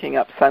for picking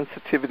up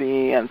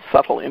sensitivity and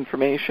subtle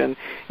information.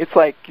 It's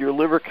like your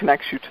liver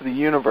connects you to the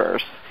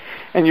universe,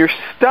 and your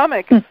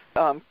stomach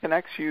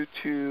connects you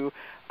to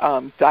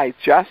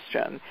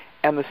digestion,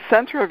 and the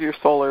center of your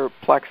solar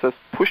plexus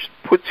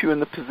puts you in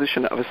the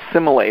position of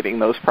assimilating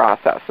those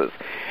processes.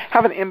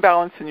 Have an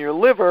imbalance in your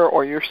liver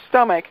or your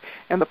stomach,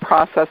 and the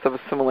process of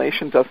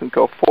assimilation doesn't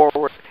go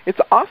forward.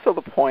 It's also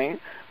the point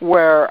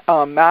where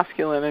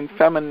masculine and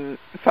feminine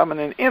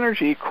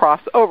energy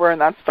cross over, and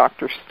that's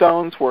Dr.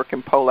 Stone's work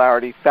in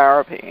polarity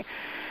therapy.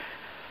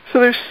 So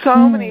there's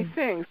so many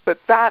things, but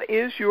that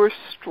is your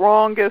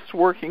strongest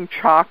working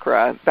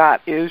chakra.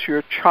 That is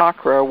your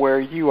chakra where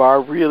you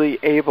are really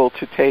able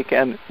to take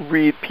and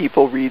read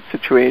people, read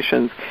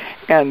situations,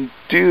 and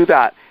do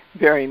that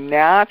very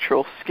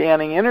natural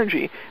scanning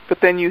energy.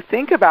 But then you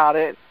think about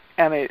it,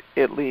 and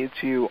it leads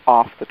you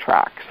off the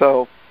track.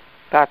 So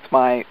that's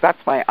my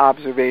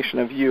observation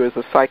of you as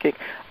a psychic.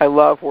 I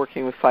love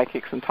working with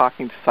psychics and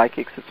talking to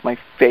psychics. It's my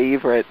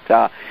favorite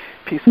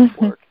piece of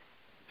work.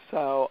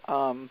 So,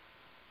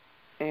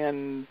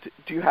 and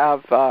do you have,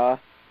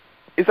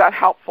 is that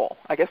helpful?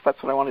 I guess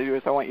that's what I want to do,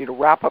 is I want you to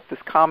wrap up this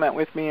comment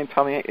with me and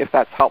tell me if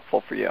that's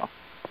helpful for you.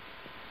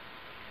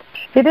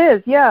 It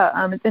is, yeah.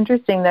 It's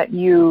interesting that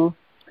you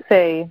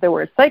say the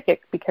word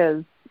psychic,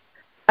 because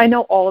I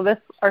know all of us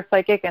are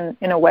psychic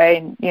in a way,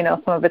 and, you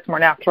know, some of it's more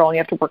natural and you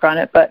have to work on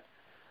it, but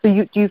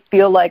do you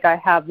feel like I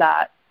have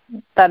that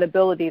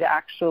ability to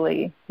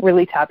actually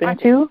really tap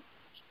into?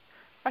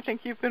 I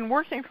think you've been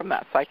working from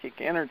that psychic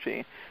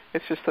energy.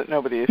 It's just that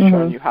nobody has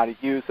shown you how to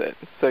use it.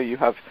 So you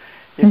have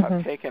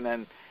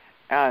taken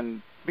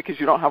and because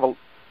you don't have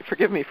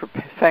forgive me for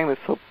saying this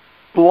so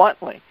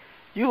bluntly,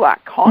 you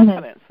lack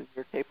confidence in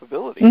your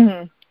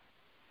capabilities.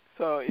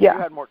 So if you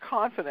had more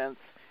confidence,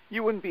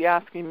 you wouldn't be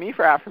asking me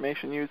for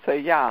affirmation. You would say,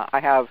 yeah, I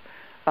have,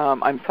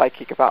 I'm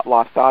psychic about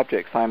lost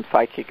objects. I'm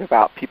psychic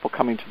about people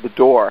coming to the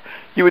door.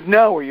 You would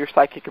know where your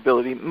psychic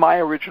ability, my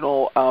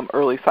original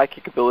early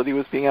psychic ability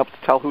was being able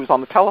to tell who was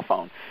on the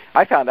telephone.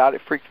 I found out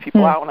it freaked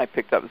people out when I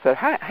picked up and said,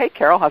 hey,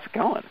 Carol, how's it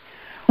going?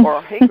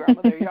 Or, hey,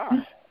 Grandma, there you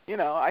are. You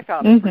know, I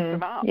found it freaked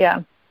them out.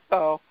 Yeah.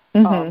 So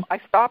I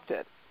stopped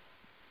it.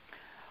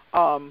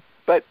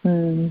 But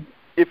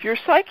if you're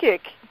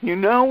psychic, you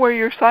know where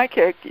you're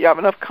psychic, you have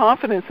enough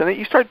confidence in it,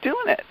 you start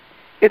doing it.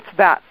 It's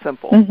that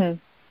simple.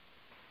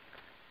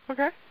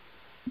 Okay?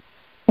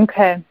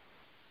 Okay.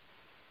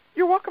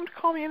 You're welcome to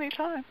call me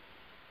anytime.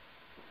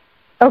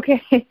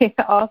 Okay.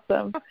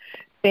 Awesome.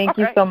 Thank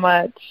you so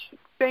much.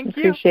 Thank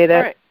you. Appreciate it.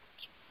 All right.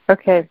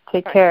 Okay.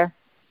 Take care.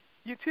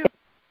 You too.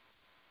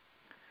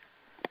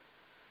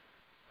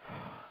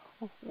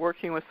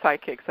 Working with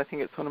psychics, I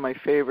think it's one of my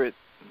favorite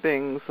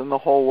things in the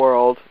whole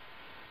world.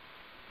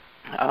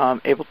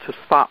 Able to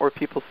spot where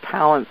people's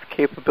talents,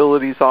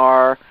 capabilities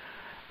are,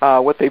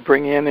 what they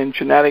bring in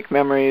genetic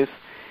memories,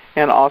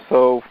 and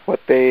also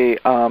what they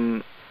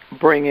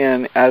bring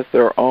in as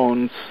their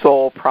own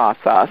soul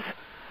process.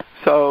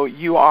 So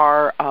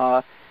you're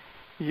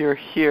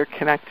here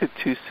connected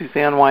to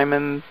Suzanne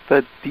Wyman,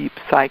 the deep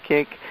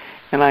psychic,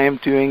 and I am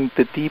doing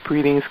the deep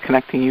readings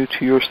connecting you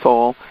to your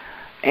soul.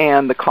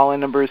 And the call-in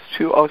number is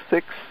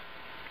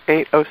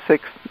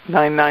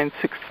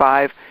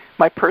 206-806-9965.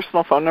 My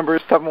personal phone number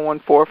is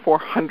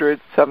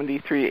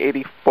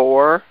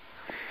 714-400-7384.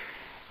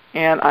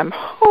 And I'm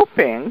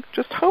hoping,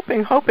 just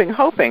hoping,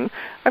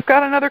 I've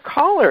got another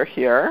caller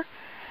here.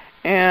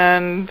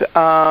 And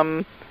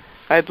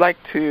I'd like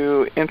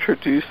to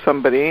introduce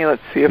somebody.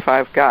 Let's see if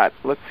I've got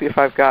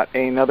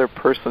another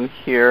person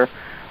here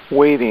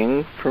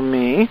waiting for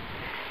me.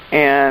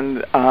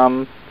 And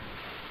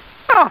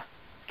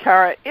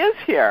Kara is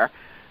here.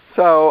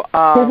 So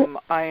I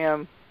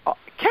am.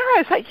 Kara,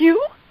 is that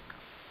you?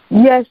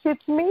 Yes,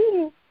 it's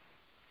me.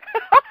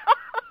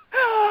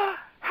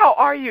 How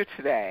are you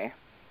today?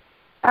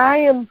 I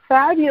am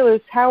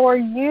fabulous. How are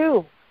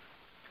you?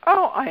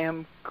 Oh, I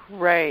am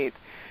great.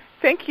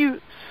 Thank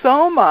you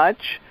so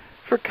much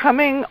for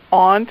coming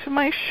on to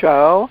my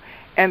show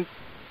and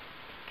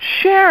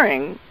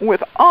sharing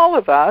with all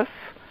of us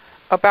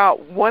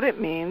about what it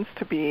means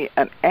to be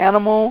an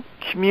animal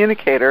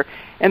communicator,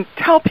 and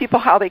tell people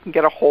how they can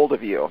get a hold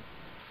of you.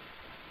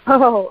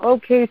 Oh,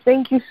 okay.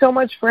 Thank you so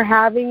much for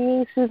having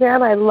me,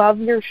 Suzanne. I love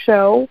your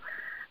show.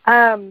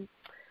 An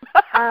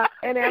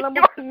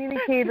animal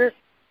communicator.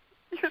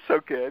 You're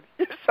so good.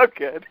 You're so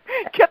good.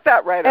 Get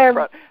that right up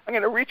front. I'm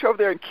going to reach over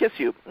there and kiss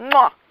you.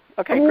 Mwah.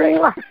 Okay, great.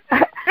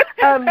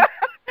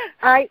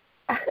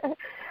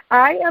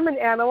 I am an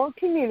animal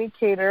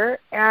communicator,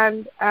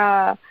 and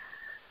my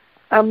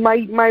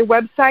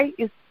website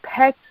is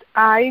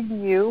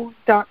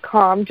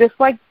petseyeView.com, just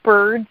like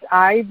bird's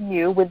eye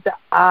view with the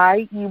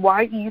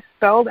I-E-Y-E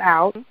spelled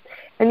out.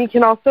 And you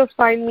can also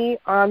find me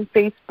on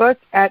Facebook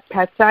at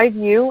Pet's Eye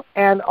View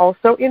and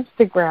also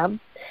Instagram,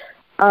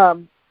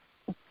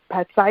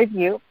 Pet's Eye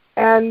View.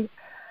 And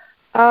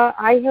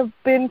I have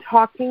been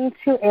talking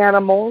to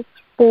animals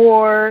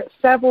for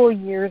several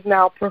years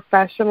now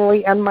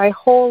professionally, and my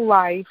whole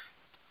life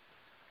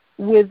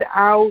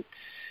without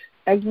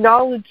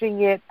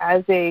acknowledging it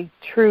as a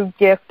true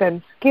gift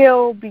and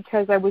skill,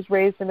 because I was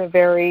raised in a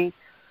very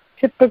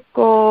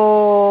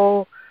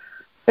typical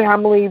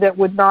family that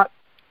would not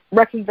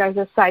recognize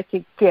a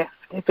psychic gift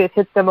if it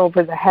hit them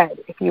over the head,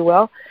 if you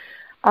will.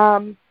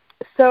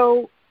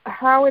 So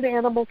how an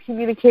animal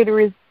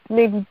communicator is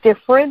maybe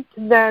different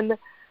than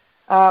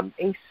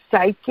a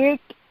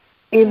psychic,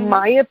 in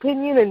my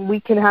opinion, and we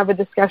can have a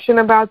discussion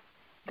about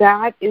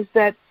that, is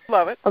that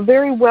a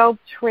very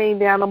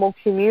well-trained animal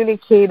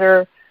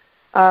communicator,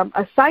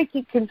 a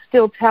psychic can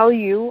still tell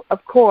you,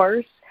 of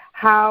course,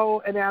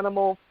 how an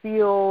animal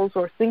feels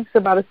or thinks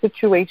about a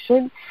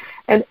situation,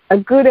 and a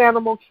good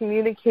animal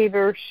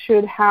communicator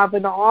should have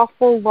an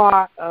awful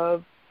lot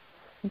of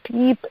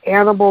deep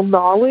animal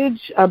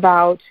knowledge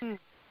about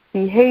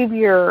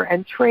behavior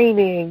and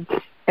training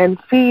and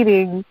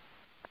feeding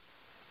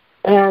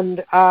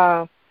and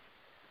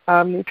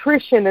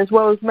nutrition, as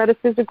well as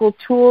metaphysical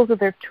tools in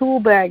their tool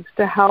bags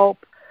to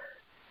help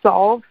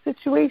solve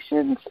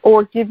situations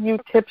or give you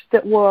tips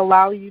that will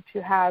allow you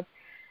to have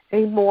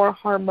a more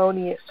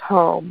harmonious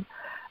home.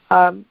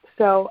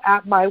 So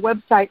at my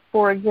website,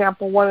 for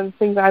example, one of the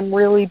things I'm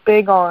really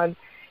big on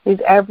is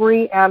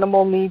every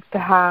animal needs to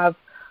have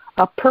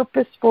a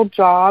purposeful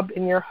job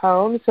in your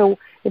home. So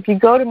if you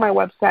go to my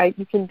website,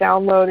 you can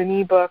download an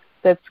ebook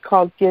that's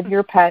called Give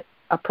Your Pet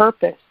a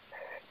Purpose.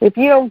 If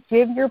you don't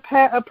give your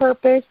pet a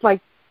purpose,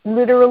 like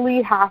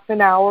literally half an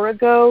hour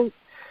ago,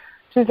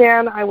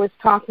 Suzanne, I was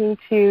talking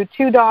to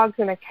 2 dogs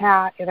and a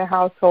cat in a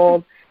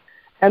household,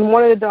 and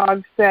one of the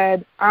dogs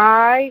said,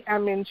 "I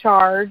am in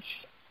charge,"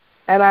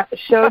 and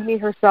showed me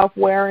herself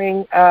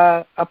wearing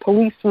a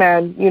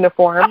policeman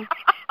uniform.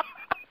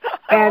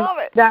 And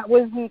that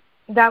was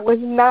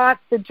not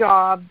the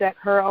job that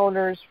her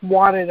owners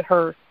wanted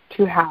her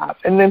to have.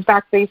 And in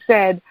fact, they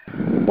said,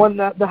 when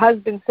the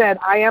husband said,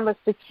 "I am a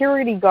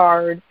security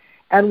guard,"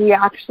 and we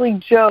actually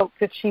joked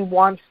that she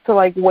wants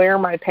to wear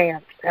my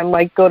pants and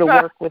go to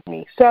work with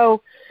me.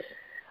 So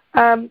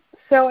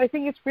I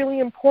think it's really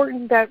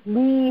important that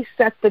we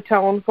set the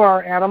tone for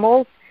our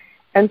animals.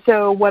 And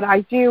so what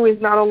I do is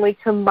not only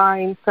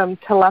combine some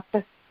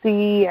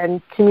telepathy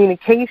and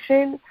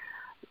communication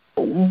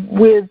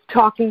with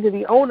talking to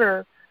the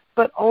owner,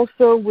 but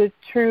also with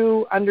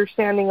true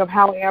understanding of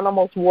how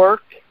animals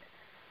work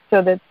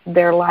so that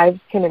their lives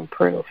can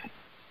improve.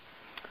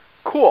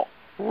 Cool.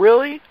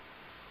 Really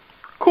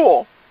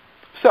cool.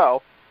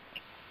 So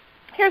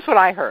here's what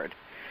I heard,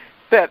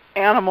 that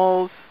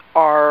animals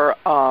are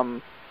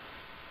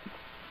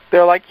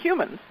they're like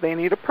humans. They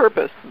need a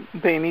purpose.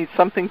 They need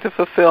something to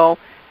fulfill.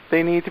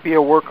 They need to be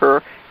a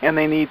worker, and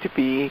they need to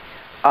be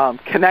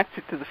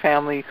connected to the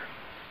family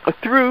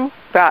through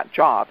that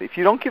job. If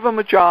you don't give them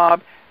a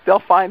job, they'll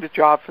find a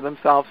job for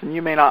themselves, and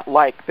you may not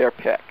like their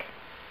pick.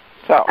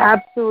 So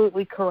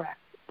absolutely correct.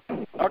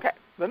 Okay.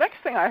 The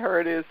next thing I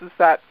heard is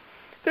that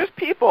there's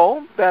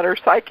people that are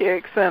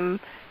psychics and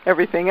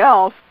everything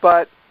else,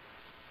 but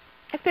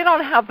if they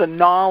don't have the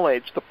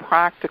knowledge, the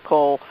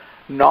practical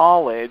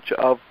knowledge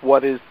of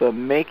what is the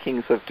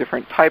makings of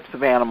different types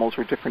of animals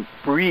or different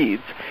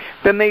breeds,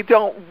 then they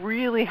don't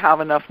really have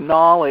enough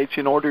knowledge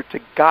in order to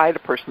guide a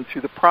person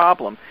through the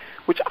problem,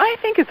 which I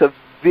think is a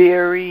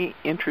very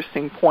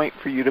interesting point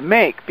for you to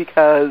make,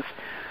 because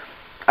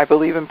I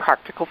believe in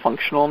practical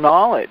functional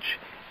knowledge,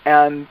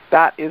 and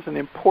that is an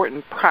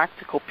important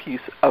practical piece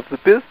of the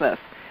business.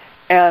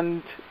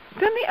 And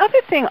then the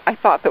other thing I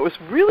thought that was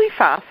really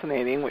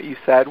fascinating, what you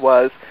said,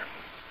 was,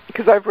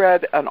 because I've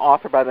read an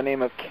author by the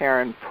name of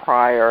Karen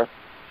Pryor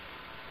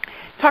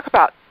talk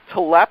about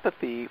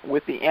telepathy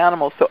with the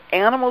animals. So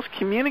animals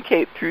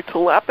communicate through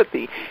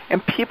telepathy,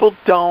 and people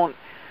don't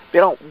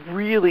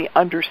really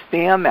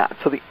understand that.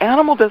 So the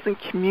animal doesn't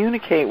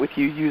communicate with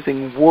you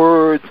using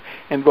words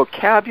and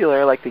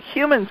vocabulary like the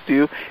humans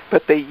do,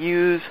 but they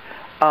use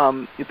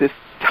this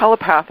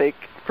telepathic,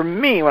 for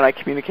me, when I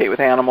communicate with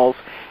animals,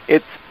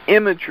 it's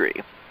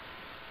imagery.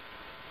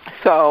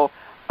 So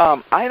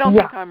I don't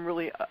think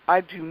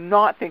I do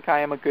not think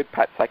I am a good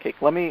pet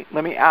psychic. Let me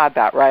add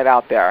that right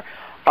out there.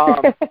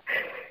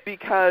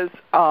 Because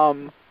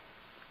I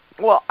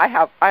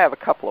have a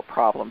couple of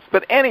problems.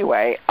 But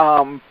anyway,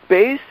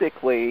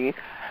 basically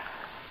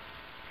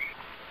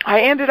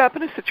I ended up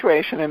in a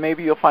situation, and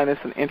maybe you'll find this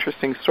an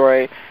interesting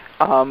story.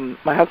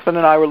 My husband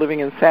and I were living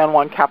in San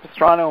Juan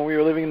Capistrano, and we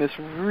were living in this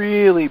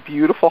really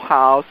beautiful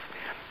house,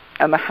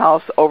 and the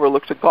house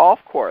overlooked a golf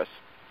course.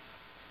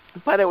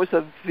 But it was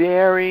a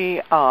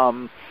very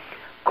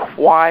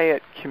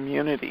quiet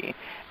community,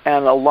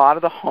 and a lot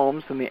of the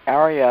homes in the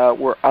area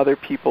were other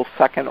people's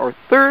second or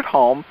third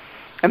home,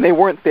 and they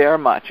weren't there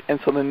much. And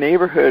so the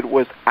neighborhood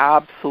was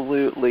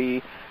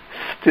absolutely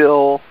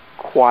still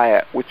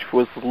quiet, which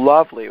was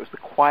lovely. It was the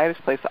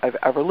quietest place I've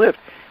ever lived.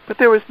 But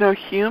there was no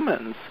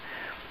humans.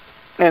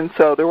 And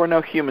so there were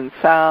no human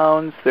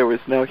sounds. There was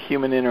no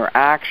human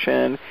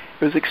interaction.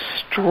 It was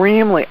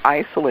extremely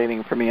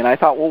isolating for me. And I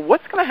thought, well,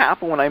 what's going to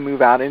happen when I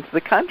move out into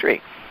the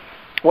country?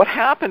 What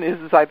happened is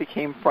I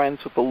became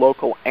friends with the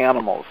local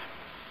animals.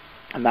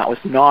 And that was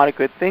not a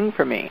good thing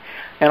for me.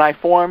 And I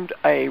formed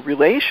a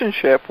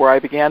relationship where I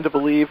began to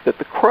believe that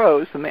the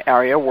crows in the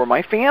area were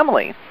my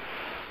family.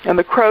 And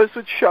the crows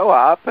would show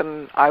up,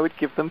 and I would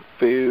give them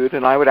food,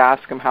 and I would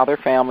ask them how their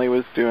family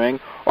was doing.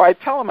 Or I'd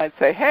tell them, I'd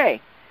say,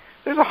 hey,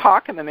 there's a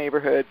hawk in the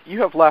neighborhood.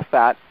 You have left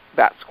that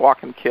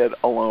squawking kid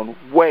alone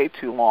way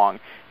too long.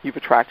 You've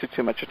attracted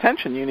too much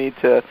attention. You need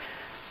to,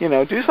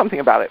 do something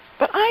about it.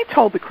 But I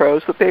told the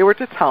crows that they were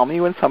to tell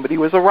me when somebody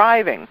was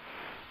arriving.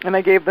 And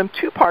I gave them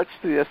two parts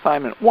to the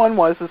assignment. One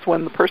was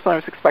when the person I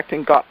was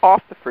expecting got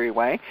off the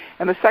freeway,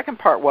 and the second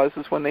part was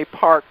when they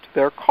parked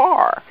their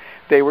car.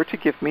 They were to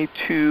give me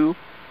two,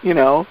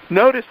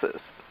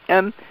 notices.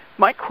 And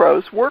my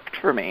crows worked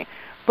for me,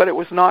 but it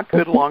was not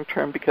good long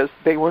term because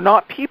they were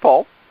not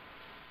people.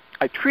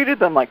 I treated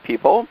them like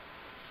people,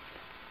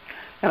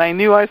 and I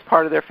knew I was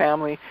part of their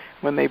family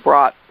when they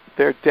brought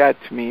their dead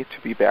to me to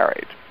be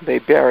buried. They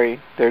bury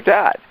their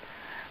dead.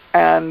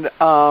 And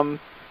I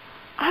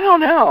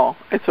don't know.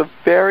 It's a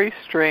very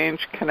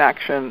strange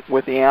connection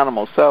with the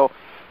animals. So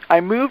I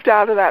moved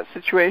out of that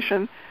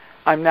situation.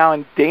 I'm now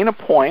in Dana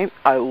Point.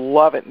 I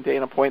love it in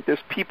Dana Point. There's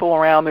people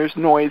around. There's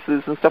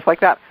noises and stuff like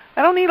that.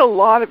 I don't need a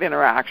lot of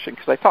interaction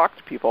because I talk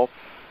to people,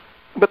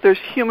 but there's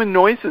human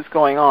noises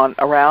going on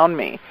around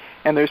me,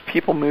 and there's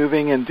people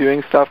moving and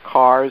doing stuff,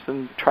 cars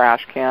and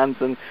trash cans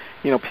and,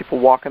 people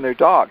walking their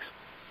dogs.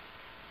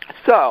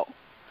 So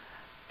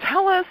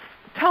tell us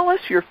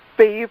your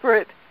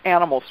favorite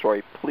animal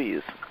story,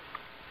 please.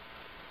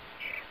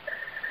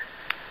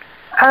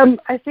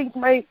 I think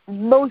my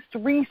most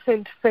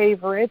recent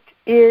favorite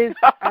is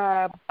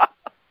a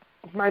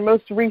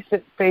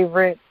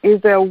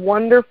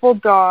wonderful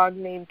dog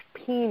named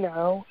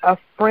Pino, a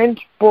French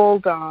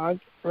bulldog,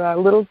 a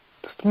little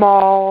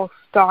small,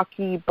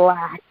 stocky,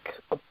 black,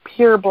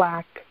 pure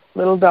black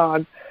little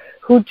dog,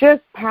 who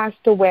just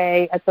passed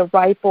away at the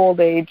ripe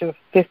old age of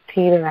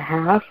 15 and a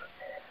half.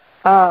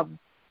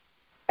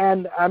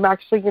 And I'm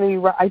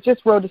actually I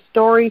just wrote a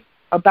story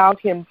about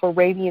him for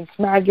Radiance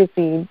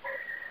Magazine,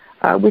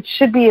 which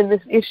should be in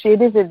this issue.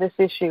 It is in this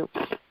issue,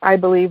 I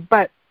believe.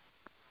 But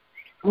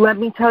let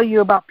me tell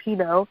you about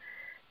Pino.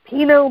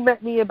 Pino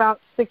met me about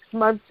 6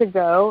 months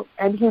ago,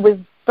 and he was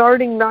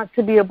starting not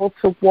to be able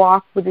to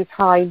walk with his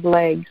hind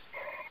legs.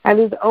 And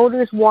his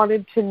owners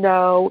wanted to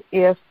know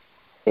if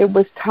it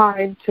was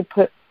time to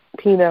put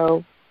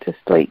Pino to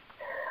sleep.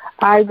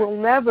 I will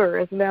never,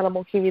 as an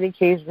animal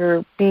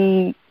communicator,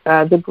 be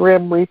the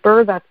Grim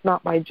Reaper. That's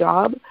not my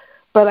job.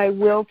 But I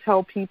will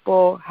tell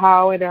people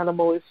how an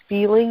animal is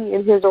feeling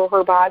in his or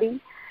her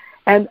body.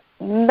 And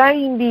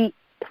 95%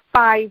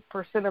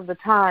 of the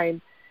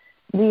time,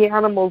 the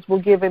animals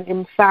will give an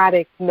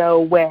emphatic no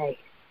way,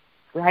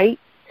 right?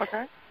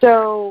 Okay.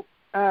 So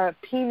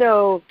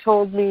Pino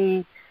told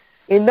me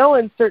in no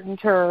uncertain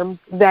terms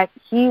that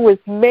he was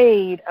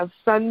made of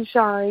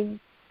sunshine,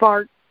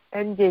 farts,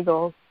 and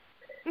giggles,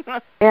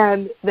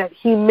 and that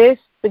he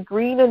missed the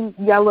green and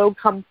yellow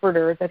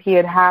comforter that he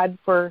had had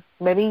for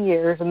many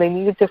years, and they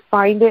needed to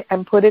find it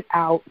and put it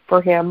out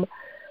for him,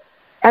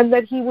 and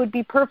that he would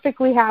be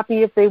perfectly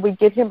happy if they would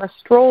get him a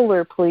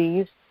stroller,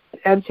 please,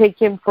 and take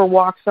him for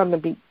walks on the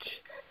beach.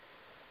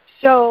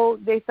 So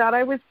they thought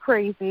I was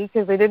crazy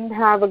because they didn't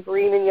have a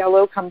green and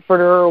yellow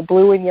comforter or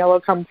blue and yellow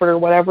comforter,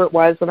 whatever it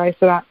was, and I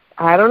said,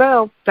 I don't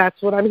know.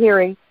 That's what I'm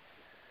hearing.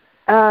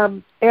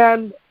 And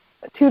 2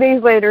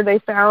 days later, they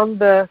found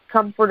the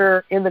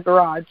comforter in the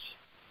garage.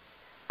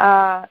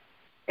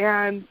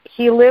 And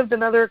he lived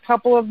another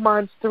couple of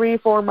months,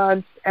 3-4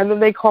 months, and then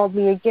they called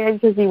me again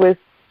because he was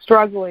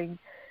struggling.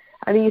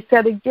 And he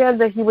said again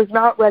that he was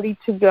not ready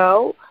to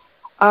go,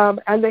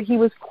 and that he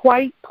was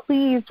quite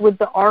pleased with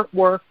the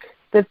artwork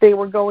that they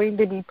were going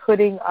to be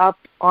putting up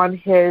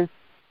in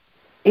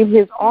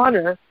his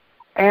honor.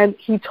 And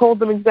he told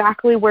them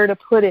exactly where to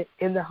put it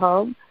in the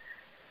home.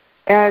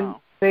 And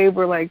wow. They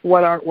were like,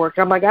 what artwork?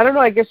 I'm like, I don't know,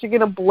 I guess you're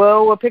going to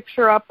blow a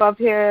picture up of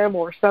him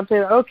or something.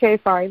 Okay,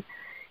 fine.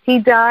 He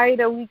died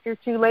a week or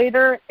two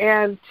later,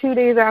 and 2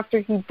 days after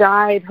he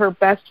died, her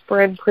best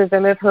friend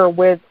presented her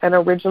with an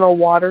original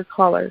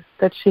watercolor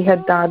that she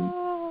had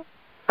done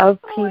of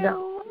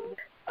Pino.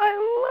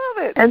 I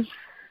love it. And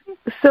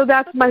So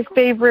that's my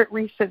favorite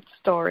recent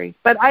story.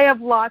 But I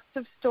have lots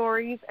of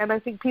stories, and I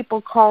think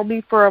people call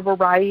me for a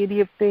variety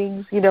of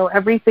things.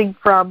 Everything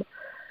from,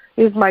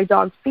 is my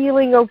dog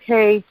feeling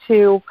okay,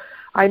 to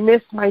I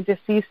miss my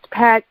deceased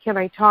pet, can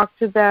I talk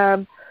to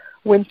them?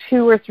 When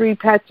 2 or 3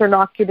 pets are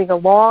not getting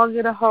along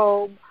in a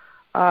home.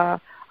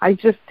 I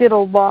just did a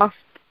lost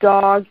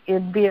dog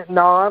in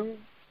Vietnam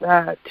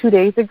 2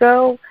 days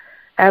ago,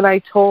 and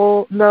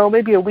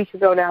maybe a week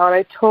ago now, and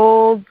I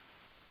told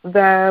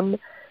them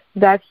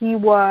that he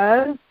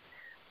was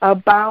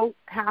about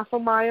half a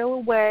mile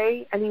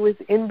away, and he was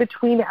in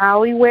between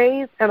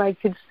alleyways, and I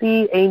could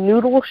see a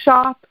noodle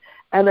shop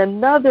and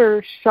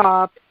another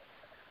shop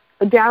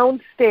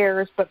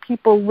downstairs, but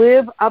people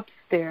live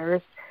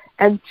upstairs,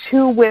 and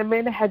 2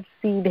 women had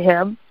seen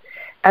him,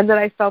 and that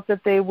I felt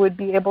that they would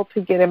be able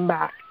to get him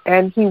back.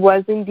 And he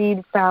was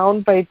indeed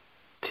found by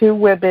 2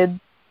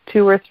 women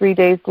 2 or 3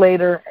 days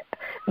later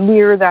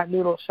near that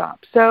noodle shop.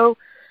 So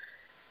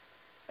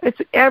it's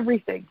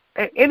everything.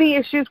 Any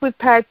issues with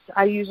pets,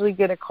 I usually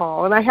get a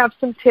call. And I have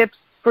some tips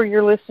for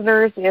your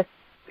listeners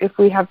if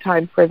we have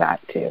time for that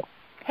too.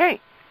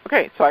 Hey,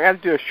 okay, so I got to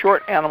do a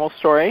short animal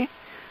story.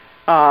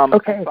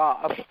 Okay.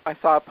 I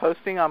saw a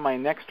posting on my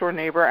Next Door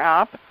Neighbor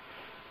app,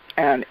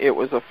 and it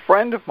was a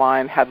friend of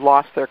mine had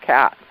lost their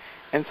cat.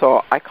 And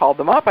so I called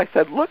them up. I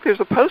said, look, there's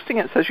a posting.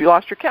 It says you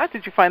lost your cat.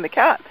 Did you find the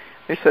cat?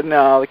 They said,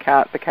 no, the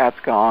cat's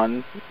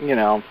gone.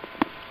 I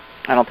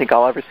don't think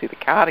I'll ever see the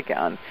cat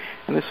again.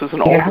 And this was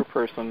an older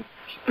person.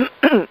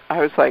 I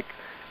was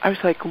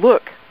like,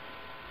 look,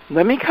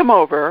 let me come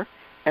over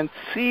and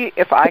see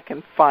if I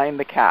can find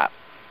the cat.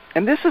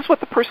 And this is what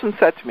the person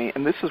said to me,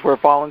 and this is where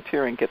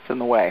volunteering gets in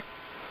the way.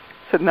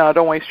 I said, no,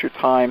 don't waste your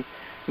time.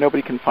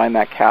 Nobody can find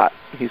that cat.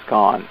 He's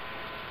gone.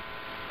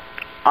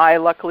 I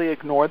luckily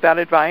ignored that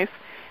advice,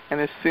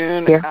 and as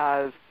soon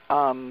as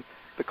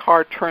the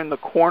car turned the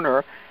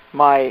corner,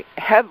 my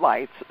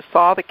headlights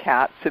saw the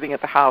cat sitting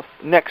at the house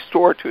next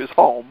door to his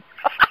home.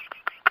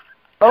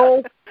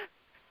 Oh.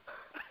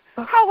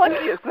 How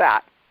lucky is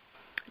that?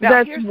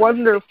 Now, that's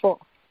wonderful.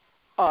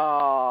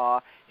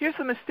 Here's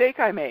the mistake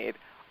I made.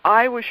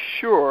 I was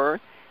sure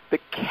the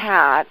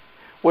cat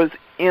was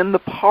in the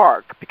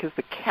park because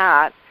the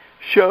cat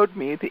showed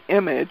me the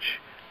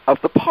image of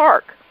the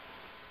park.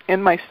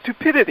 In my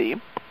stupidity,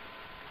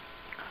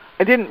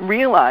 I didn't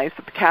realize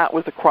that the cat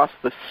was across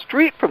the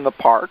street from the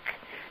park,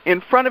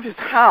 in front of his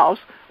house,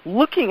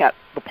 looking at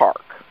the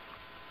park.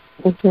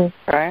 Mm-hmm.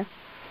 Okay?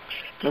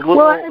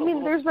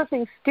 There's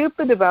nothing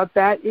stupid about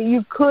that.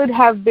 You could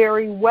have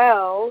very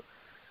well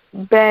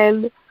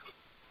been,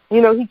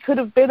 he could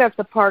have been at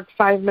the park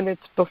 5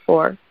 minutes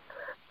before.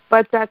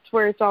 But that's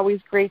where it's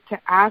always great to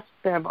ask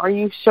them, are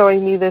you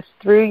showing me this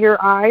through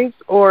your eyes,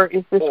 or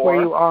is this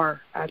where you are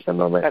at the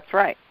moment? That's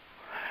right.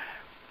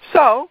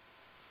 So,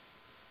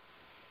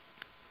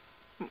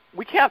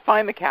 we can't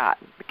find the cat.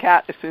 The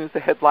cat, as soon as the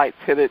headlights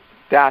hit it,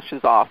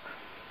 dashes off.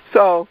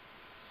 So,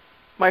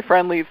 my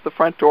friend leaves the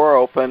front door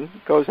open,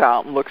 goes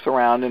out and looks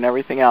around and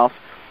everything else,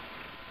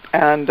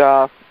 and,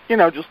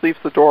 just leaves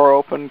the door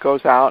open,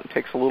 goes out and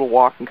takes a little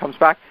walk and comes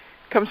back.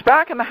 Comes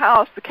back in the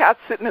house, the cat's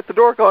sitting at the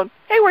door going,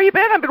 hey, where you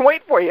been? I've been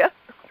waiting for you.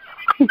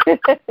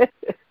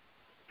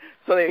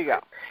 So there you go.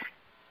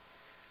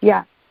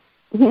 Yeah.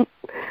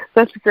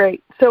 That's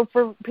great. So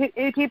for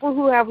people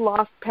who have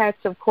lost pets,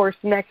 of course,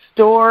 Next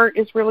Door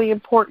is really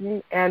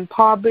important, and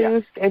Paw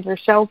Boost and your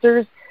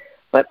shelters.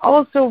 But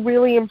also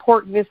really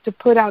important is to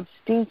put out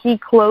stinky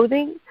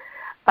clothing,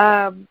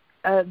 the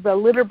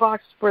litter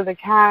box for the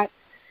cat,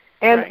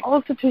 and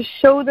also to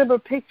show them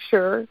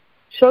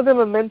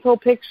a mental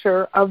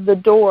picture of the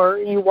door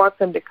you want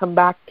them to come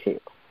back to.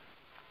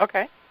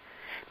 Okay.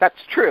 That's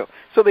true.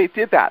 So they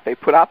did that. They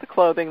put out the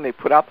clothing, they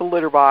put out the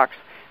litter box.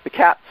 The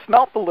cat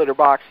smelt the litter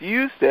box,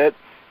 used it,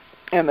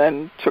 and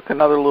then took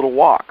another little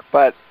walk.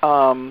 But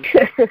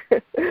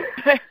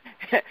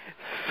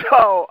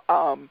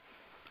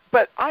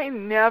but I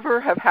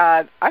never have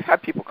I've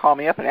had people call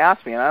me up and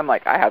ask me, and I'm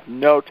like, I have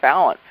no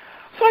talent.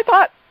 So I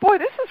thought, boy,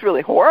 this is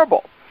really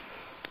horrible.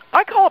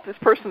 I call up this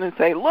person and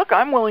say, look,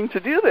 I'm willing to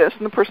do this.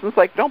 And the person's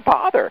like, don't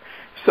bother.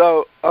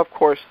 So, of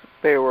course,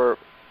 they were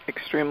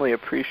extremely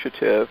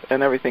appreciative,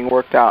 and everything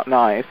worked out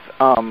nice.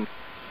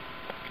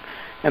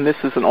 And this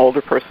is an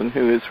older person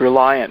who is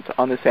reliant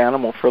on this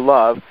animal for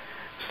love.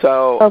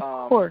 So,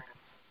 of course.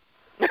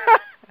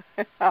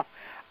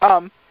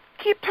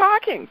 Keep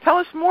talking. Tell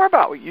us more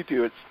about what you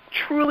do. It's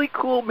truly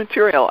cool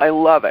material. I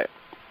love it.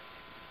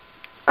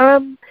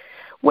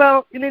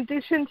 Well, in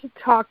addition to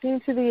talking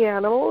to the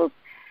animals,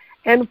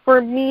 and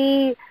for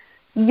me,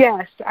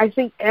 yes, I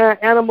think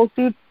animals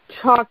do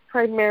talk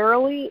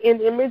primarily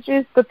in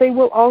images, but they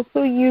will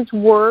also use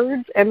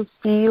words and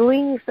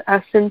feelings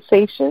as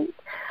sensations.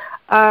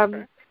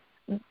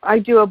 I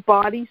do a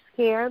body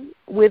scan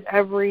with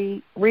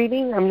every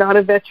reading. I'm not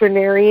a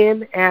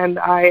veterinarian, and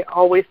I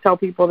always tell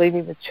people they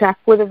need to check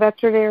with a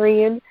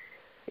veterinarian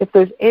if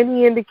there's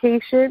any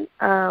indication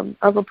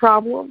of a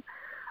problem.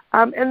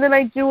 And then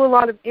I do a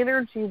lot of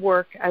energy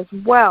work as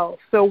well.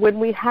 So when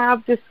we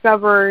have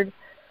discovered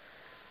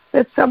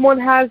that someone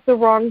has the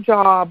wrong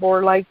job,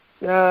 or like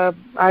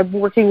I'm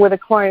working with a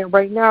client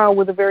right now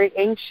with a very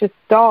anxious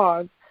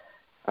dog.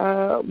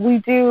 Are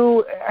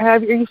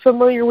you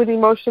familiar with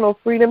emotional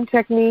freedom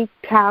technique,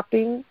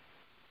 tapping?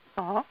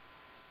 Uh-huh.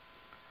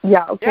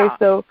 Yeah, okay, yeah.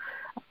 So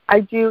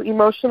I do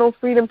emotional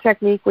freedom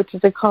technique, which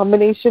is a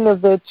combination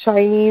of the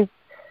Chinese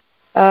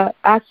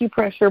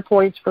acupressure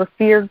points for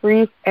fear,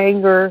 grief,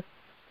 anger,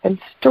 and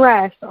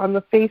stress on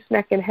the face,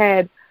 neck, and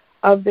head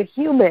of the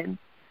human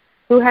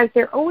who has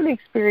their own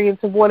experience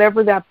of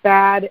whatever that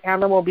bad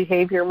animal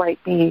behavior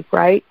might be,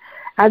 right?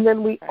 And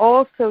then we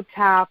also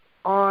tap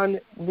on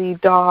the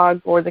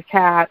dog or the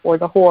cat or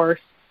the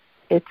horse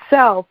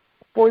itself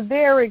for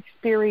their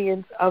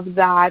experience of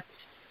that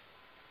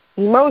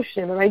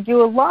emotion. And I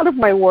do a lot of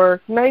my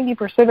work,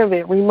 90% of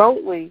it,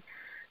 remotely.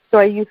 So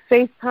I use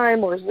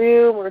FaceTime or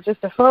Zoom or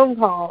just a phone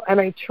call,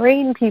 and I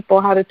train people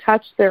how to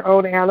touch their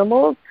own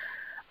animals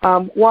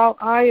while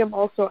I am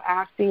also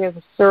acting as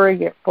a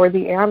surrogate for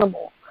the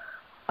animal.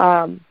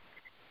 And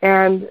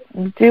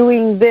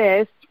doing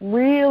this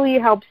really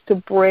helps to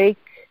break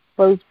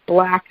those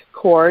black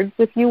cords,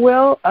 if you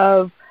will,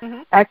 of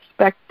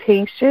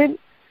expectation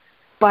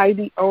by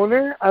the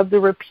owner of the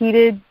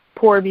repeated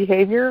poor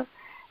behavior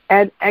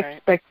and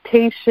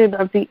expectation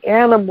of the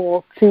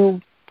animal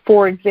to,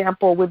 for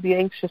example, with the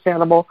anxious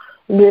animal,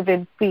 live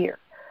in fear.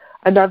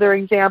 Another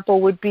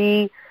example would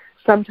be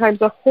sometimes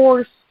a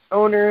horse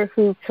owner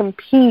who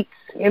competes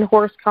in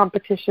horse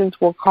competitions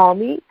will call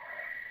me,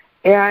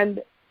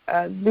 and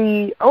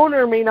the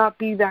owner may not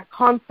be that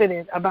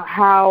confident about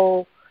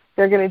how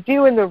they're going to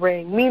do in the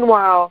ring.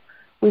 Meanwhile,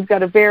 we've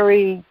got a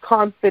very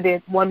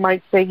confident, one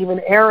might say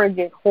even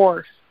arrogant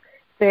horse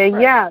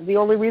saying, yeah, the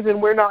only reason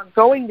we're not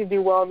going to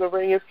do well in the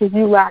ring is because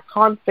you lack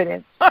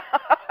confidence.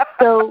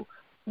 So,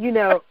 you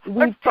know,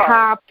 we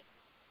tapped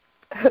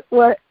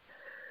what?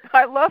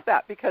 I love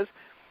that because,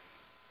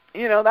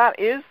 you know, that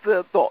is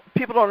the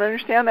people don't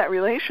understand that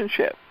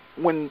relationship.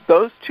 When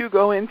those two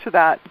go into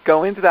that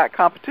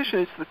competition,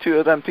 it's the two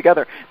of them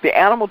together. The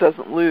animal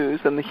doesn't lose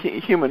and the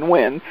human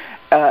win.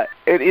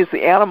 It is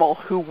the animal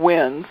who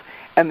wins,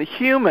 and the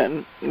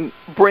human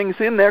brings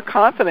in their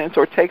confidence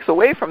or takes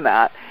away from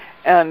that.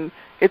 And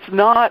it's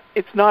not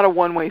a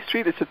one-way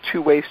street. It's a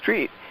two-way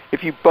street.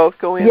 If you both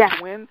go in to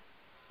win,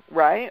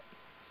 right?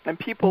 And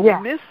people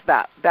miss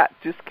that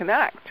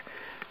disconnect.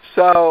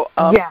 So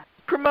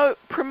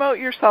promote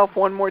yourself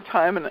one more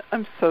time. And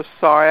I'm so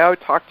sorry. I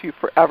would talk to you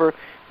forever.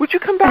 Would you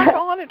come back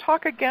on and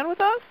talk again with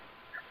us?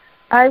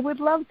 I would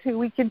love to.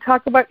 We can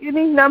talk about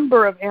any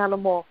number of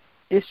animal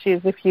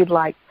issues if you'd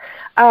like.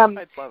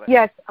 I'd love it.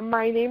 Yes,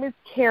 my name is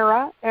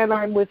Kara, and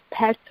I'm with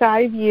Pet's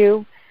Eye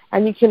View,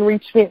 and you can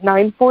reach me at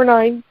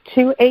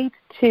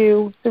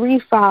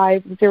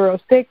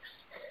 949-282-3506,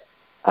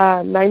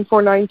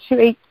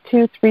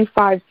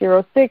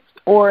 949-282-3506,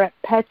 or at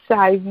Pet's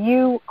Eye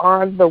View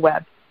on the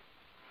web.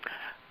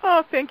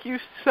 Oh, thank you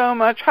so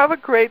much. Have a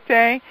great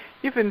day.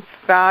 You've been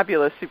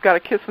fabulous. You've got a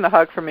kiss and a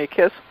hug from me.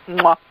 Kiss,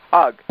 mwah,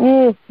 hug.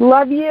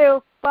 Love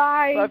you.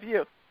 Bye. Love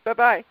you.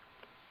 Bye-bye.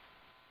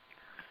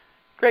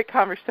 Great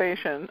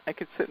conversation. I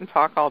could sit and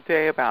talk all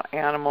day about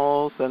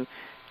animals and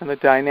the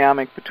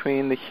dynamic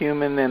between the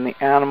human and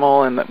the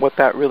animal and what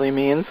that really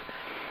means.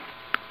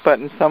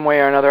 But in some way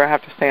or another, I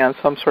have to stay on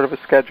some sort of a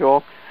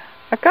schedule.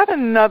 I've got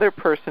another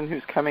person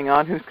who's coming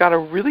on who's got a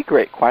really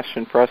great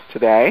question for us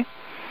today.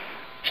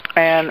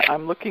 And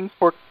I'm looking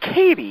for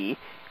Katie.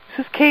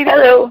 This is Katie.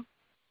 Hello.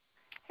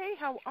 Hey,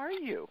 how are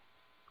you?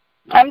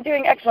 I'm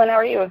doing excellent. How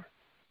are you?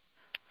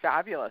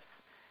 Fabulous.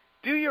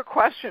 Do your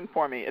question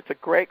for me. It's a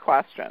great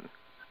question.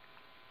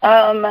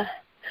 I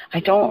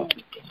don't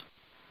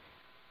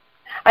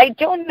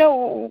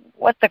know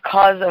what the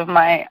cause of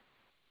my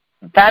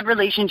bad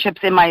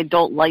relationships in my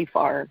adult life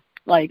are.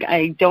 Like,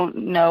 I don't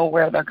know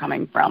where they're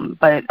coming from,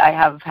 but I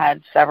have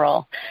had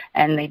several,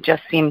 and they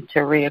just seem to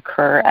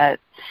reoccur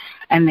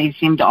and they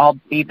seem to all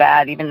be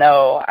bad, even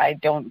though I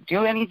don't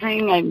do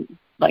anything.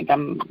 I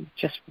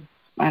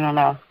don't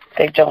know.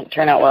 They don't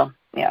turn out well.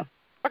 Yeah.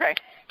 Okay.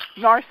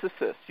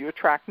 Narcissists. You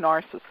attract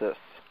narcissists.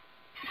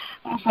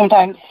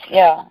 Sometimes,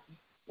 yeah.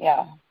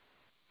 Yeah.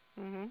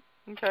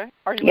 Okay.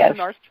 Are you with a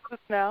narcissist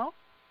now?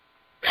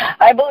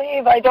 I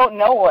believe I don't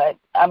know what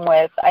I'm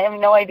with. I have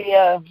no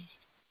idea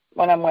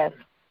what I'm with.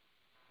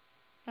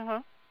 Okay.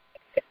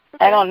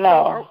 I don't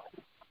know.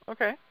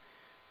 Okay.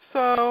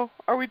 So,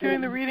 are we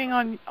doing the reading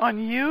on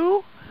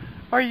you?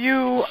 Are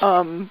you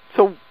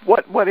so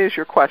what is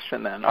your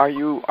question then? Are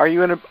you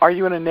in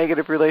a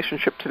negative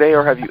relationship today,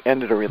 or have you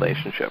ended a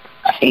relationship?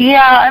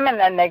 Yeah, I'm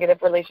in a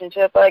negative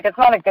relationship. Like, it's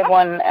not a good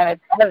one, and it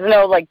has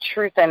no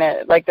truth in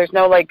it. Like, there's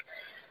no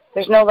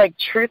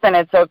truth in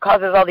it, so it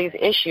causes all these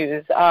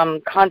issues,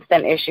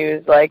 constant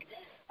issues. Like,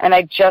 and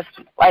I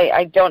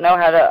don't know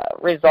how to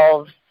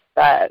resolve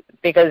that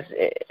because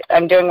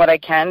I'm doing what I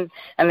can,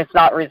 and it's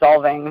not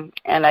resolving,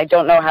 and I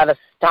don't know how to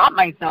stop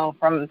myself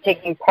from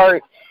taking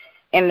part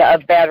in a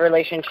bad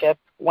relationship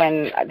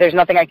when there's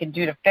nothing I can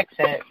do to fix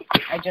it.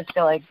 I just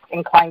feel like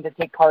inclined to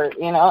take part,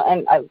 and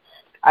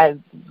I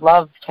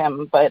loved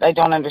him, but I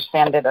don't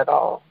understand it at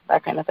all,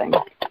 that kind of thing.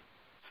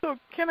 So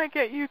can I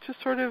get you to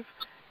sort of,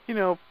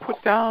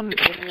 put down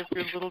any of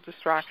your little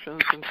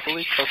distractions and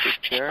fully focus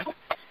here?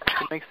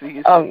 It makes it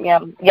easier. Oh, yeah.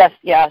 Yes,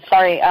 yeah.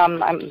 Sorry,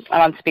 I'm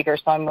on speaker,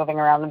 so I'm moving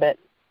around a bit.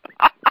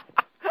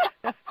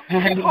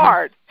 It's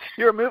hard.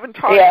 You're a moving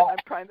target. Yeah.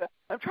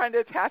 I'm trying to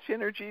attach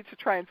energy to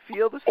try and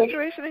feel the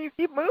situation, and you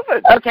keep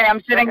moving. Okay,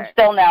 I'm sitting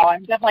still now.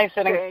 I'm definitely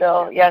sitting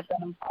still. Yes,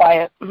 and I'm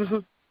quiet.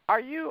 Are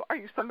you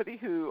somebody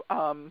who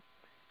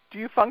do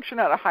you function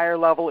at a higher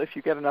level if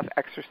you get enough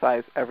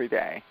exercise every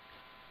day?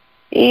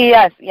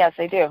 Yes,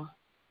 I do.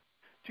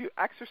 Do you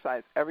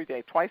exercise every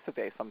day, twice a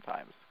day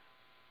sometimes?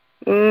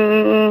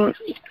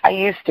 I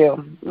used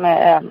to.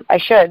 I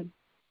should.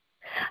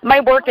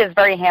 My work is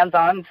very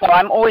hands-on, so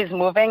I'm always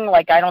moving.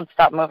 Like, I don't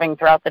stop moving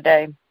throughout the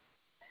day.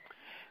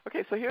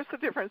 Okay, so here's the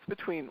difference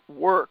between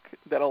work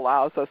that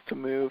allows us to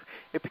move.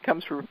 It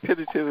becomes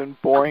repetitive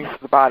and boring to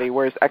the body,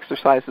 whereas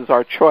exercise is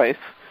our choice,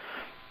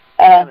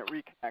 and it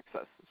reconnects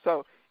us.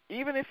 So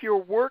even if your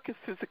work is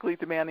physically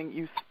demanding,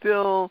 you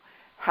still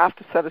have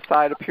to set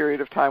aside a period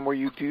of time where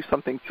you do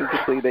something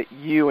physically that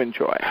you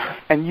enjoy.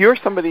 And you're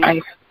somebody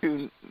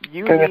who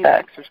you need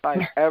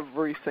exercise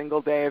every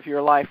single day of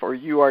your life, or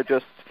you're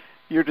just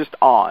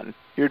on.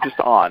 You're just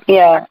on.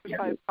 Yeah,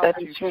 exercise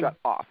helps you shut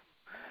off.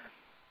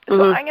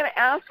 So I'm going to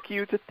ask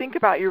you to think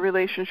about your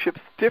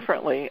relationships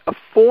differently.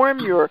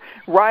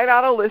 Write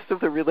out a list of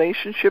the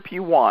relationship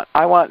you want.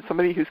 I want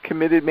somebody who's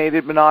committed,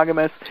 mated,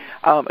 monogamous,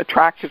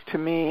 attractive to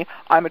me.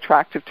 I'm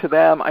attractive to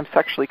them. I'm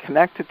sexually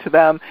connected to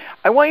them.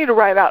 I want you to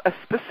write out a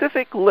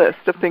specific list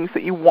of things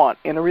that you want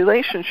in a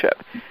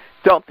relationship.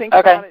 Don't think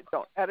about it.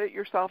 Don't edit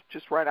yourself.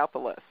 Just write out the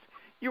list.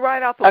 You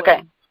write out the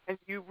list, and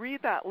you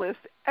read that list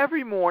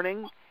every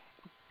morning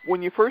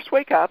when you first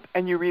wake up,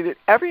 and you read it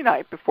every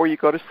night before you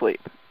go to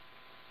sleep.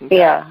 Okay.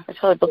 Yeah, I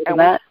totally believe in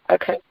that.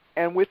 Okay.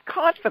 And with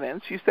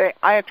confidence, you say,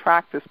 I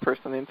attract this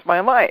person into my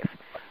life.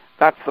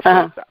 That's the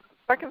first step.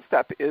 The second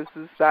step is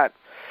that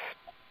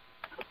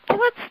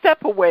let's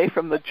step away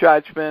from the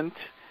judgment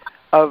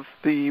of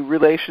the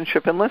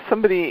relationship. Unless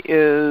somebody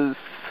is,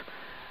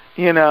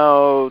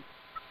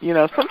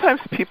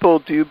 sometimes people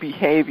do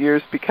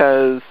behaviors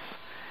because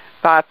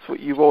that's what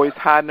you've always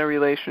had in a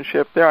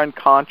relationship. They're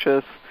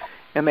unconscious,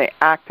 and they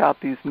act out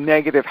these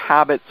negative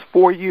habits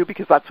for you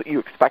because that's what you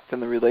expect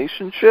in the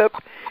relationship.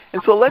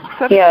 And so let's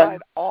set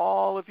aside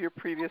all of your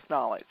previous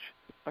knowledge,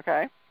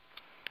 okay?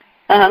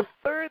 The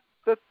third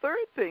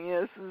thing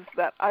is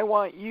that I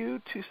want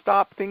you to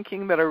stop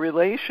thinking that a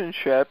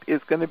relationship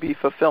is going to be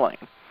fulfilling.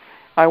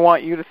 I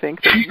want you to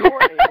think that you're able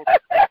to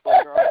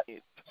fulfill your own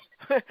needs.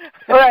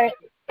 Right.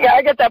 Yeah,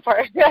 I get that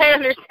part. I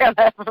understand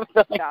that.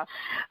 Yeah.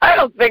 I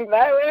don't think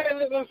that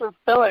is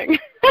fulfilling.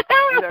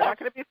 They're not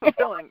going to be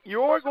fulfilling.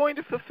 You're going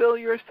to fulfill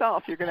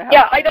yourself. You're going to have.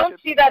 Yeah, I don't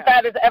see that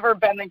has ever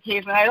been the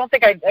case, and I don't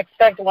think I'd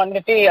expect one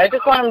to be. I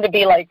just want them to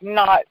be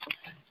not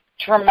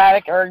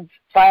traumatic or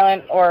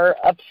violent or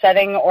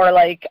upsetting or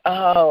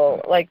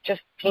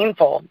just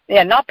painful.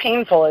 Yeah, not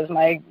painful is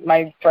my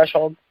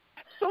threshold.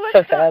 So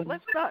sad.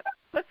 Let's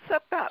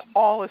set that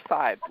all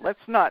aside.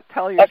 Let's not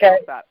tell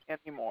yourself that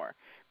anymore.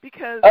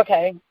 Because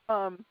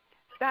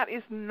that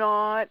is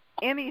not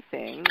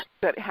anything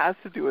that has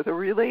to do with a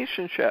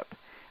relationship.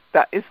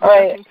 That is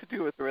nothing to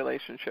do with a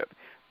relationship.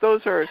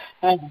 Those are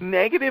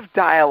negative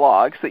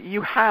dialogues that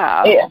you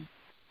have.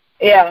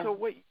 Yeah. So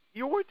what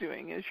you're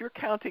doing is you're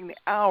counting the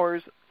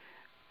hours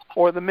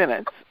or the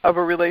minutes of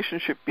a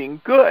relationship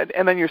being good,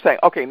 and then you're saying,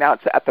 okay, now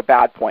it's at the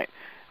bad point.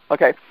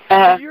 Okay,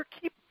 so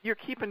you're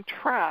keeping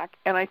track,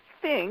 and I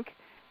think,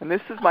 and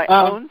this is my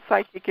own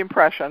psychic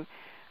impression,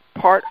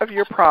 part of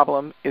your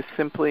problem is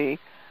simply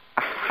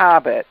a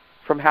habit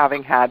from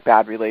having had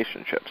bad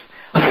relationships.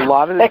 A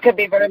lot of that could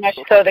be very much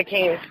so the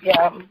case.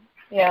 Yeah.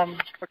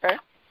 Okay.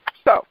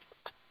 So,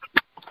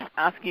 I'm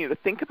asking you to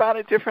think about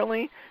it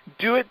differently,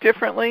 do it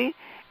differently,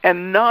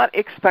 and not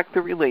expect the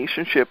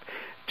relationship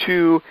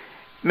to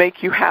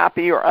make you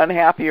happy or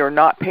unhappy or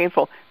not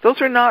painful.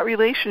 Those are not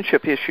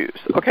relationship issues.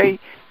 Okay.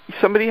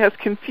 Somebody has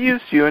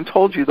confused you and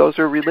told you those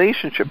are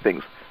relationship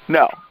things.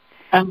 No.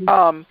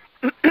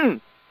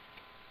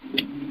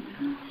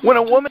 When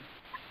a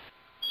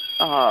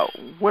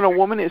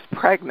woman is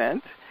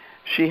pregnant,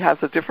 she has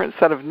a different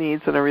set of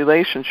needs in a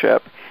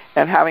relationship,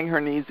 and having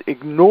her needs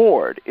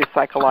ignored is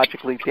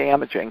psychologically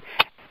damaging.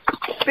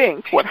 I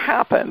think what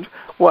happened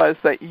was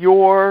that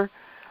your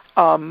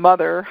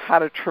mother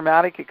had a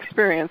traumatic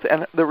experience,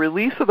 and the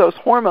release of those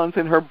hormones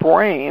in her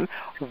brain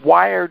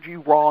wired you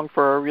wrong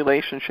for a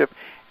relationship,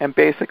 and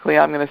basically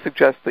I'm going to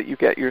suggest that you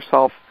get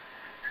yourself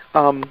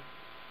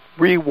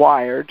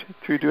rewired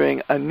through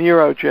doing a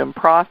neurogym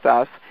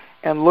process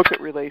and look at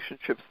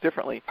relationships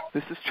differently.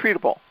 This is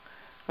treatable.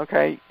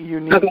 Okay, you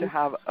need to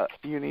have a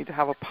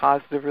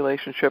positive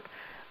relationship.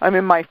 I'm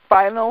in my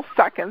final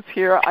seconds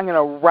here. I'm going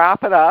to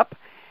wrap it up,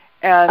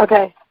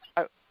 and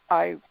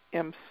I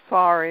am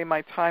sorry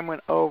my time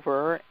went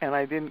over and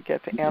I didn't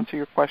get to answer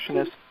your question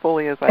as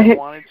fully as I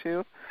wanted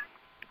to.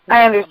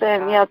 I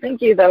understand. Yeah,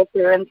 thank you though for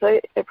your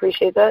insight. I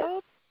appreciate that.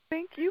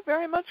 thank you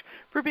very much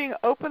for being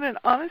open and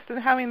honest and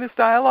having this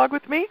dialogue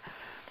with me.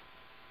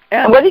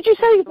 And what did you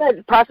say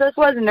that process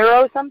was?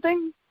 Neuro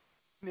something?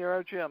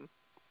 Neurogym.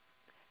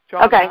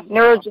 Okay,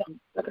 Neurogym.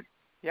 Okay.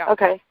 Yeah.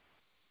 Okay.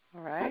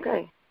 All right.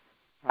 Okay.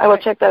 I will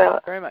check that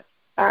out. Very much.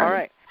 All right. All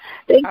right.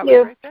 Thank Have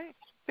you. A great day.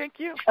 Thank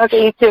you.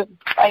 Okay, you too.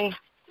 Bye.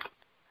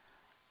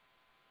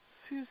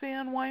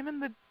 Suzanne Wyman,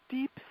 the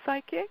Deep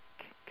Psychic,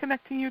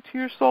 connecting you to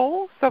your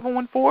soul,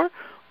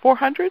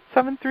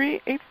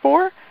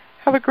 714-400-7384.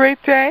 Have a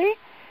great day.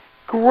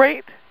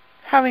 Great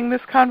having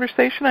this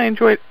conversation. I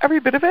enjoyed every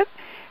bit of it,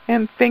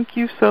 and thank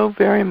you so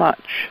very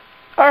much.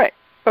 All right.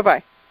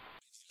 Bye-bye.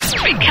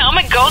 Become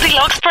a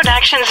Goldilocks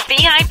Productions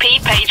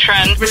VIP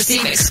patron.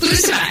 Receive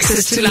exclusive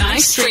access to live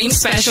stream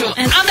special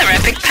and other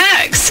epic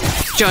perks.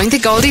 Join the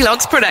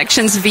Goldilocks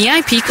Productions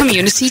VIP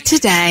community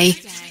today.